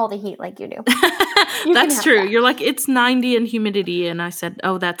don't have all the heat like you do. That's true. You're like, it's 90 and humidity. And I said,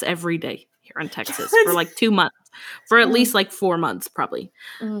 oh, that's every day here in Texas for like 2 months. For at least like 4 months, probably.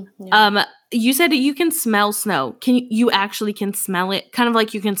 No. You said you can smell snow. You actually can smell it? Kind of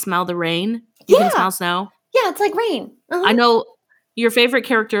like you can smell the rain? You can smell snow? Yeah, it's like rain. I know your favorite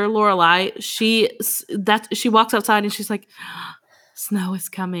character, Lorelai, she walks outside and she's like, snow is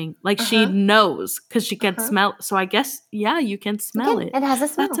coming. Like she knows because she can smell. So I guess, you can smell it. It has a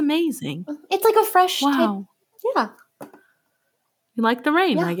smell. That's amazing. It's like a fresh wow. type. Yeah. You like the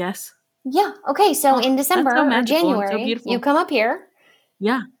rain, I guess. Yeah. Okay. So in December or January, you come up here.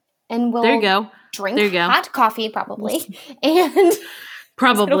 Yeah. And we'll there you go. Drink hot coffee probably. And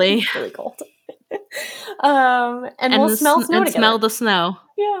probably. It's really cold. And we'll smell snow together. Smell the snow.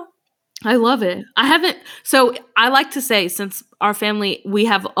 Yeah. I love it. So I like to say, since our family, we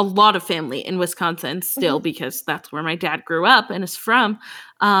have a lot of family in Wisconsin still because that's where my dad grew up and is from.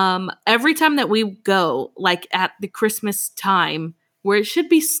 Every time that we go, like at the Christmas time where it should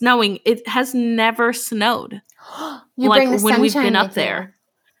be snowing, it has never snowed. You like bring the when we've sunshine been up with there.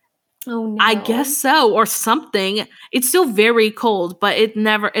 You. Oh no. I guess so, or something. It's still very cold, but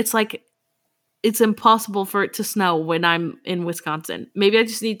it's like it's impossible for it to snow when I'm in Wisconsin. Maybe I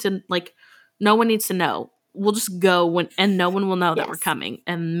just need to, no one needs to know. We'll just go and no one will know that we're coming.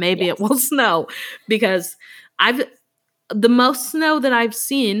 And maybe it will snow because the most snow that I've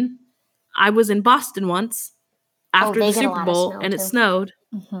seen, I was in Boston once after the Super Bowl and it snowed.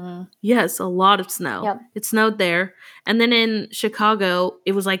 Mm-hmm. Yes, a lot of snow. Yep. It snowed there. And then in Chicago,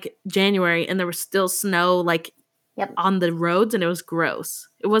 it was like January and there was still snow on the roads and it was gross.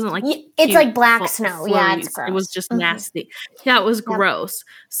 It wasn't like it's like black snow. Flurries. Yeah, it's gross. It was just nasty. Yeah, it was gross.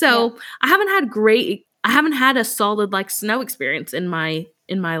 So I haven't had a solid snow experience in my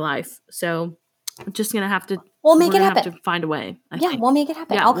life. So I'm just gonna have to we'll make it happen. Have to find a way. I think. We'll make it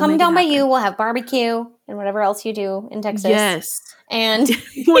happen. I'll come down by you. We'll have barbecue and whatever else you do in Texas. Yes. And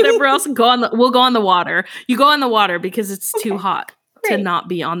whatever else we'll go on the water. You go on the water because it's too hot to not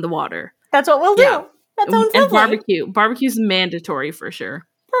be on the water. That's what we'll do. Yeah. That sounds and barbecue. Barbecue's mandatory for sure.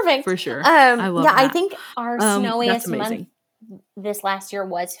 Perfect. For sure. I love that. I think our snowiest month this last year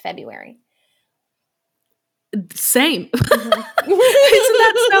was February. Same. Isn't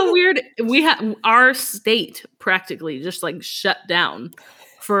that so weird? We have our state practically just shut down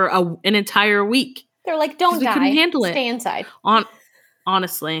for an entire week. They're like, don't die. Couldn't handle it. Stay inside.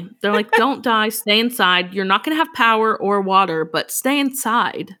 Honestly, they're like, don't die. Stay inside. You're not going to have power or water, but stay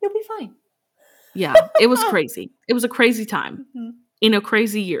inside. You'll be fine. Yeah, it was crazy. It was a crazy time in a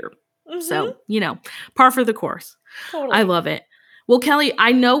crazy year. So, par for the course. Totally. I love it. Well, Kelly,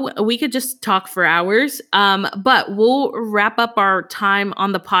 I know we could just talk for hours, but we'll wrap up our time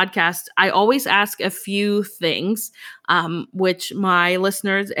on the podcast. I always ask a few things, which my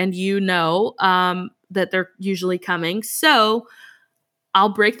listeners and that they're usually coming. So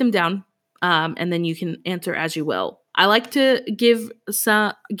I'll break them down, and then you can answer as you will. I like to give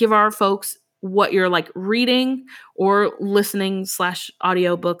our folks what you're like reading or listening /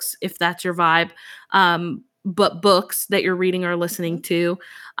 audiobooks, if that's your vibe. But books that you're reading or listening to,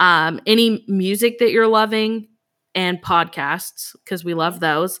 any music that you're loving, and podcasts, because we love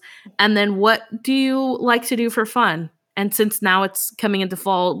those. And then what do you like to do for fun? And since now it's coming into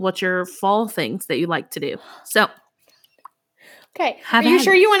fall, what's your fall things that you like to do? So, okay. Are you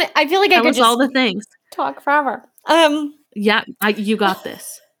sure you want to? I feel like I could just all the things. Talk forever. Yeah, you got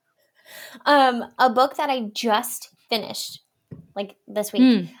this. A book that I just finished, like this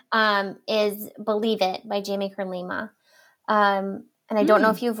week, is Believe It by Jamie Kern Lima. And I don't know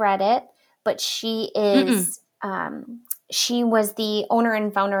if you've read it, but she is, she was the owner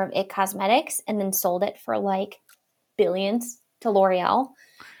and founder of IT Cosmetics and then sold it for like billions to L'Oreal.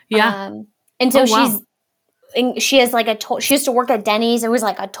 Yeah. And so she has like she used to work at Denny's. It was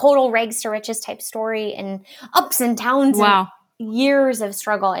like a total rags to riches type story and ups and downs. Wow. And years of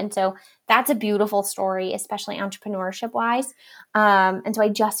struggle. And so that's a beautiful story, especially entrepreneurship wise. And so I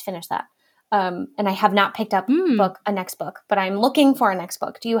just finished that. And I have not picked up a next book, but I'm looking for a next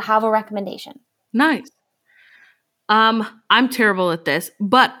book. Do you have a recommendation? Nice. I'm terrible at this,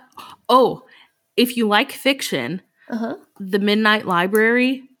 but if you like fiction, The Midnight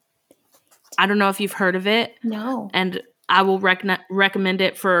Library, I don't know if you've heard of it. No. And I will recommend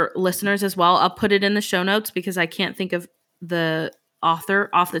it for listeners as well. I'll put it in the show notes because I can't think of the author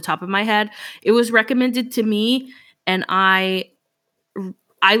off the top of my head. It was recommended to me, and I'm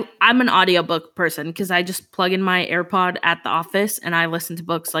an audiobook person because I just plug in my AirPod at the office and I listen to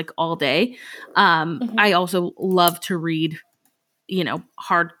books like all day. I also love to read,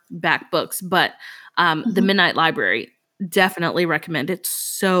 hardback books, but The Midnight Library, definitely recommend. It's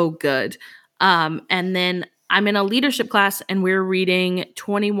so good. And then I'm in a leadership class and we're reading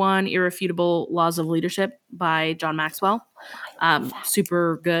 21 Irrefutable Laws of Leadership by John Maxwell.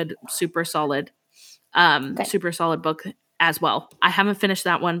 Super good, super solid, super solid book as well. I haven't finished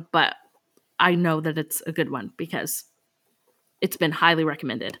that one, but I know that it's a good one because it's been highly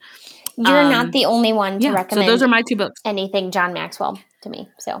recommended. You're not the only one to recommend. So those are my two books. Anything John Maxwell to me.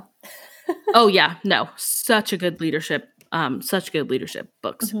 So. Oh yeah, no, such good leadership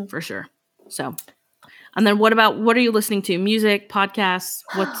books for sure. So, and then what are you listening to? Music, podcasts?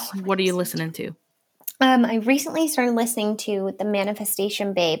 What are you listening to? I recently started listening to the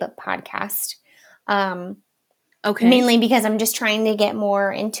Manifestation Babe podcast. Okay. Mainly because I'm just trying to get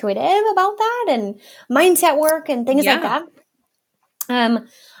more intuitive about that and mindset work and things like that.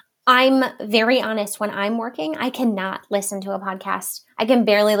 I'm very honest. When I'm working, I cannot listen to a podcast. I can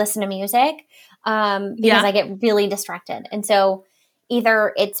barely listen to music because I get really distracted. And so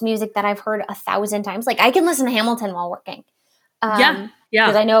either it's music that I've heard 1,000 times. Like I can listen to Hamilton while working. Because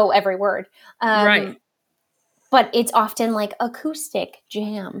I know every word. Right. But it's often like acoustic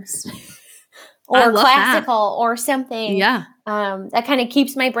jams or classical or something. Yeah. That kind of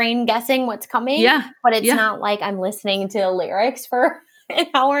keeps my brain guessing what's coming. Yeah. But it's not like I'm listening to lyrics for an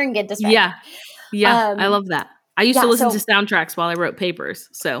hour and get distracted. Yeah. Yeah. I love that. I used to listen to soundtracks while I wrote papers.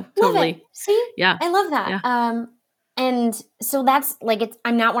 So totally. See? Yeah. I love that. Yeah. And so that's like,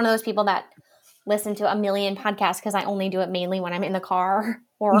 I'm not one of those people that listen to a million podcasts because I only do it mainly when I'm in the car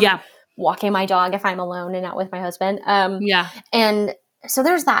or walking my dog if I'm alone and not with my husband. And so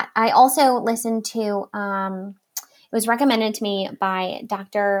there's that. I also listened to, it was recommended to me by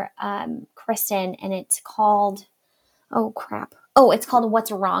Dr. Kristen, and it's called, it's called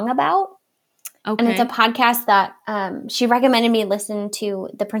What's Wrong About. Okay. And it's a podcast that she recommended me listen to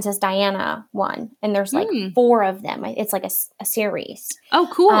the Princess Diana one. And there's like 4 of them. It's like a series. Oh,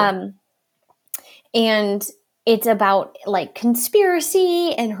 cool. And it's about like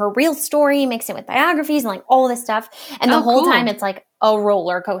conspiracy and her real story, mixing with biographies and like all this stuff. And the whole time it's like a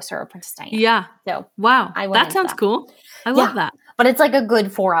roller coaster of Princess Diana. Yeah. So wow. That sounds cool. I love that. But it's like a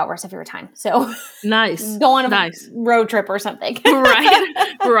good 4 hours of your time. So nice. Go on a road trip or something.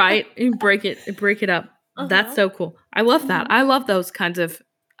 Right. You break it up. That's so cool. I love that. I love those kinds of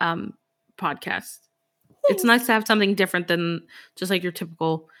podcasts. It's nice to have something different than just like your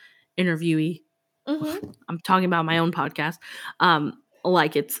typical interviewee. I'm talking about my own podcast.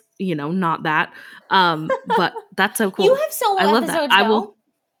 Like it's, not that. But that's so cool. You have solo episodes, I will.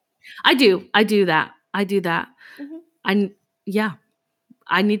 I do that. Mm-hmm.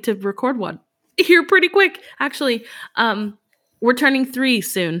 I need to record one here pretty quick. Actually, we're turning 3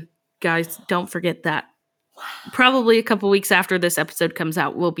 soon, guys. Don't forget that. Probably a couple weeks after this episode comes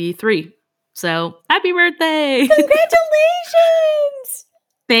out, we'll be 3. So happy birthday! Congratulations!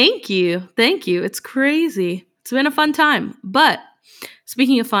 Thank you. It's crazy. It's been a fun time. But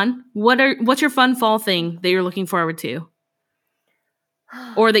speaking of fun, what's your fun fall thing that you're looking forward to,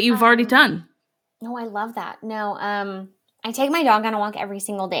 or that you've already done? No, I love that. No, I take my dog on a walk every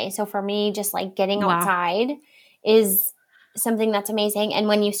single day. So for me, just like getting outside is something that's amazing. And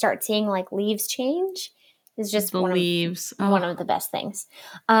when you start seeing like leaves change, is just one of the best things.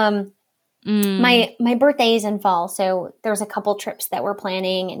 My birthday is in fall, so there's a couple trips that we're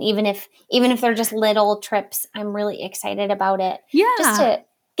planning, and even if they're just little trips, I'm really excited about it. Yeah, just to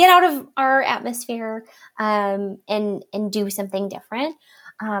get out of our atmosphere, and do something different.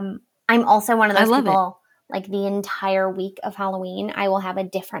 I'm also one of those people, like the entire week of Halloween, I will have a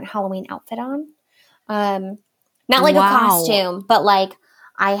different Halloween outfit on. Not like a costume, but like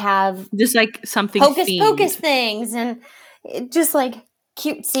I have just like something hocus things and just like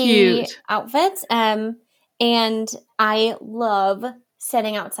cutesy outfits. And I love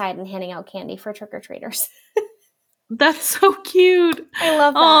sitting outside and handing out candy for trick-or-treaters. That's so cute. I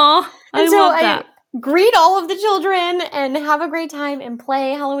love that. Aww, I love that. Greet all of the children and have a great time and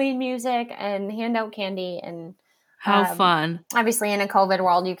play Halloween music and hand out candy and how fun. Obviously in a COVID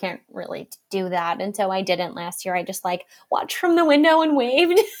world you can't really do that, and so I didn't last year. I just like watched from the window and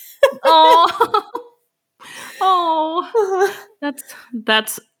waved.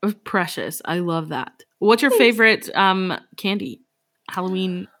 That's precious. I love that. What's your favorite candy?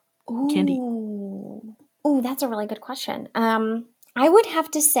 Halloween candy? Ooh, that's a really good question. I would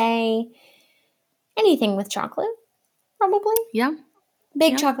have to say anything with chocolate, probably. Yeah.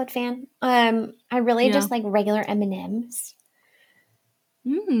 Big chocolate fan. I really just like regular M&Ms.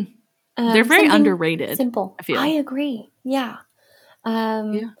 They're very underrated. Simple. I feel. I agree. Yeah.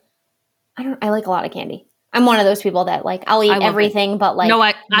 I like a lot of candy. I'm one of those people that like I'll eat everything, but like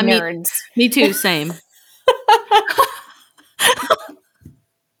nerds. Me too. Same.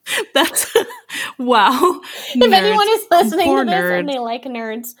 That's wow. If anyone is listening to this and they like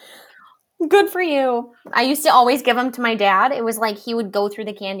nerds, good for you. I used to always give them to my dad. It was like he would go through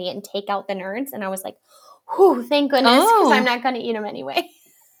the candy and take out the nerds, and I was like, "Whew, thank goodness," because I'm not going to eat them anyway.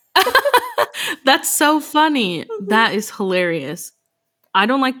 That's so funny. That is hilarious. I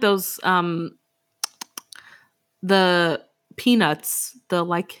don't like those the peanuts, the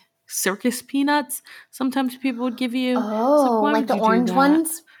like circus peanuts. Sometimes people would give you. Like the orange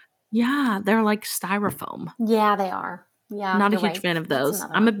ones? Yeah, they're like styrofoam. Yeah, they are. Yeah, not a huge fan of those.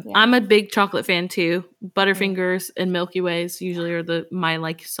 I'm a big chocolate fan too. Butterfingers and Milky Ways usually are my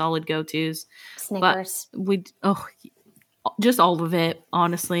like solid go-tos. Snickers. But just all of it,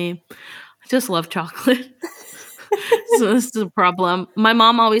 honestly. I just love chocolate. So this is a problem. My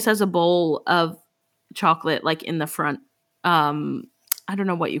mom always has a bowl of chocolate like in the front. I don't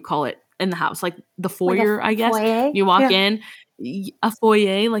know what you call it in the house, like the foyer, like I guess. Foyer? You walk in, a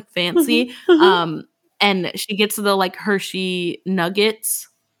foyer, like fancy. And she gets the like Hershey Nuggets.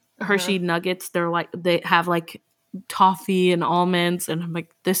 Hershey Nuggets, they have like toffee and almonds, and I'm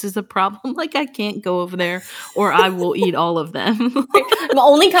like, this is a problem. Like I can't go over there, or I will eat all of them. I'm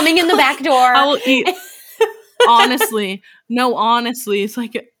only coming in the back door. I will eat. Honestly, it's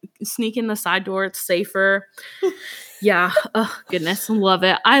like sneak in the side door. It's safer. Yeah. Oh goodness, love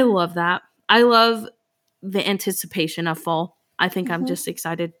it. I love that. I love the anticipation of fall. I think I'm just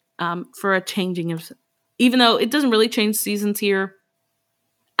excited for a changing of. Even though it doesn't really change seasons here,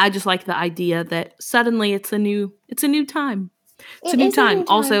 I just like the idea that suddenly it's a new time. It's a new time.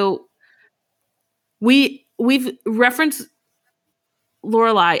 Also, we've referenced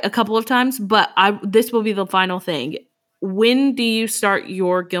Lorelai a couple of times, but this will be the final thing. When do you start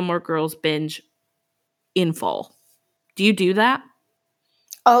your Gilmore Girls binge in fall? Do you do that?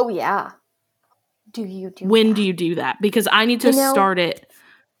 Oh yeah. Do you do When do you do that? Because I need to start it.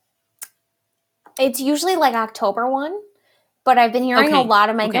 It's usually like October 1, but I've been hearing a lot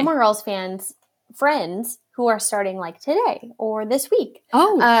of my Gilmore Girls friends who are starting like today or this week.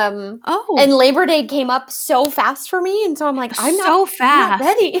 And Labor Day came up so fast for me, and so I'm like, I'm not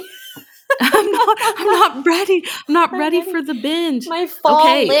ready. I'm not ready. I'm not ready for the binge. My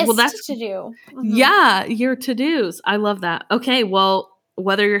fall list to do. Yeah, your to-dos. I love that. Okay, well,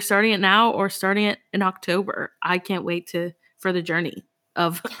 whether you're starting it now or starting it in October, I can't wait for the journey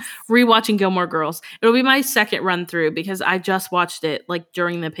of rewatching Gilmore Girls. It'll be my second run through because I just watched it like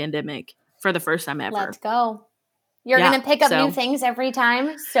during the pandemic for the first time ever. Let's go. You're going to pick up new things every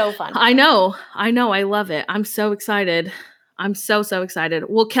time. So fun. I know. I love it. I'm so excited. I'm so excited.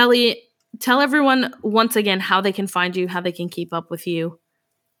 Well, Kelly, tell everyone once again how they can find you, how they can keep up with you,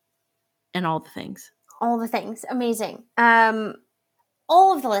 and all the things. All the things. Amazing.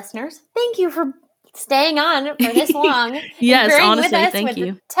 All of the listeners, thank you for staying on for this long. Yes, honestly, thank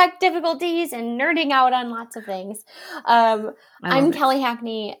you. Tech difficulties and nerding out on lots of things. I'm Kelly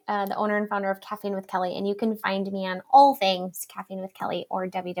Hackney, the owner and founder of Caffeine with Kelly, and you can find me on all things Caffeine with Kelly or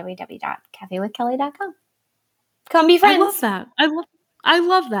www.caffeinewithkelly.com. Come be friends. I love that. I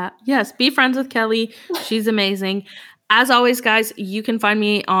love that. Yes, be friends with Kelly. She's amazing. As always, guys, you can find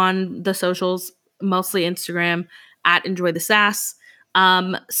me on the socials, mostly Instagram, at Enjoy the Sass.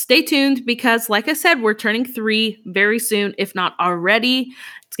 Stay tuned because, like I said, we're turning 3 very soon, if not already.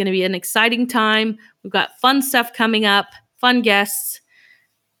 It's going to be an exciting time. We've got fun stuff coming up, fun guests.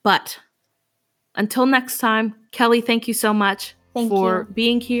 But until next time, Kelly, thank you so much for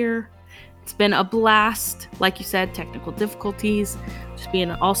being here. It's been a blast. Like you said, technical difficulties, just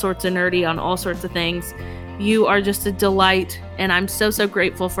being all sorts of nerdy on all sorts of things. You are just a delight, and I'm so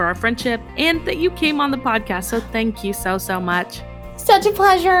grateful for our friendship and that you came on the podcast. So thank you so much. Such a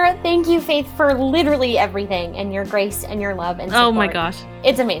pleasure. Thank you, Faith, for literally everything and your grace and your love and support. Oh my gosh.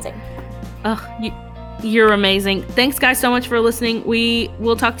 It's amazing. You're amazing. Thanks, guys, so much for listening. We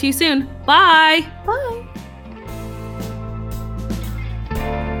will talk to you soon. Bye. Bye.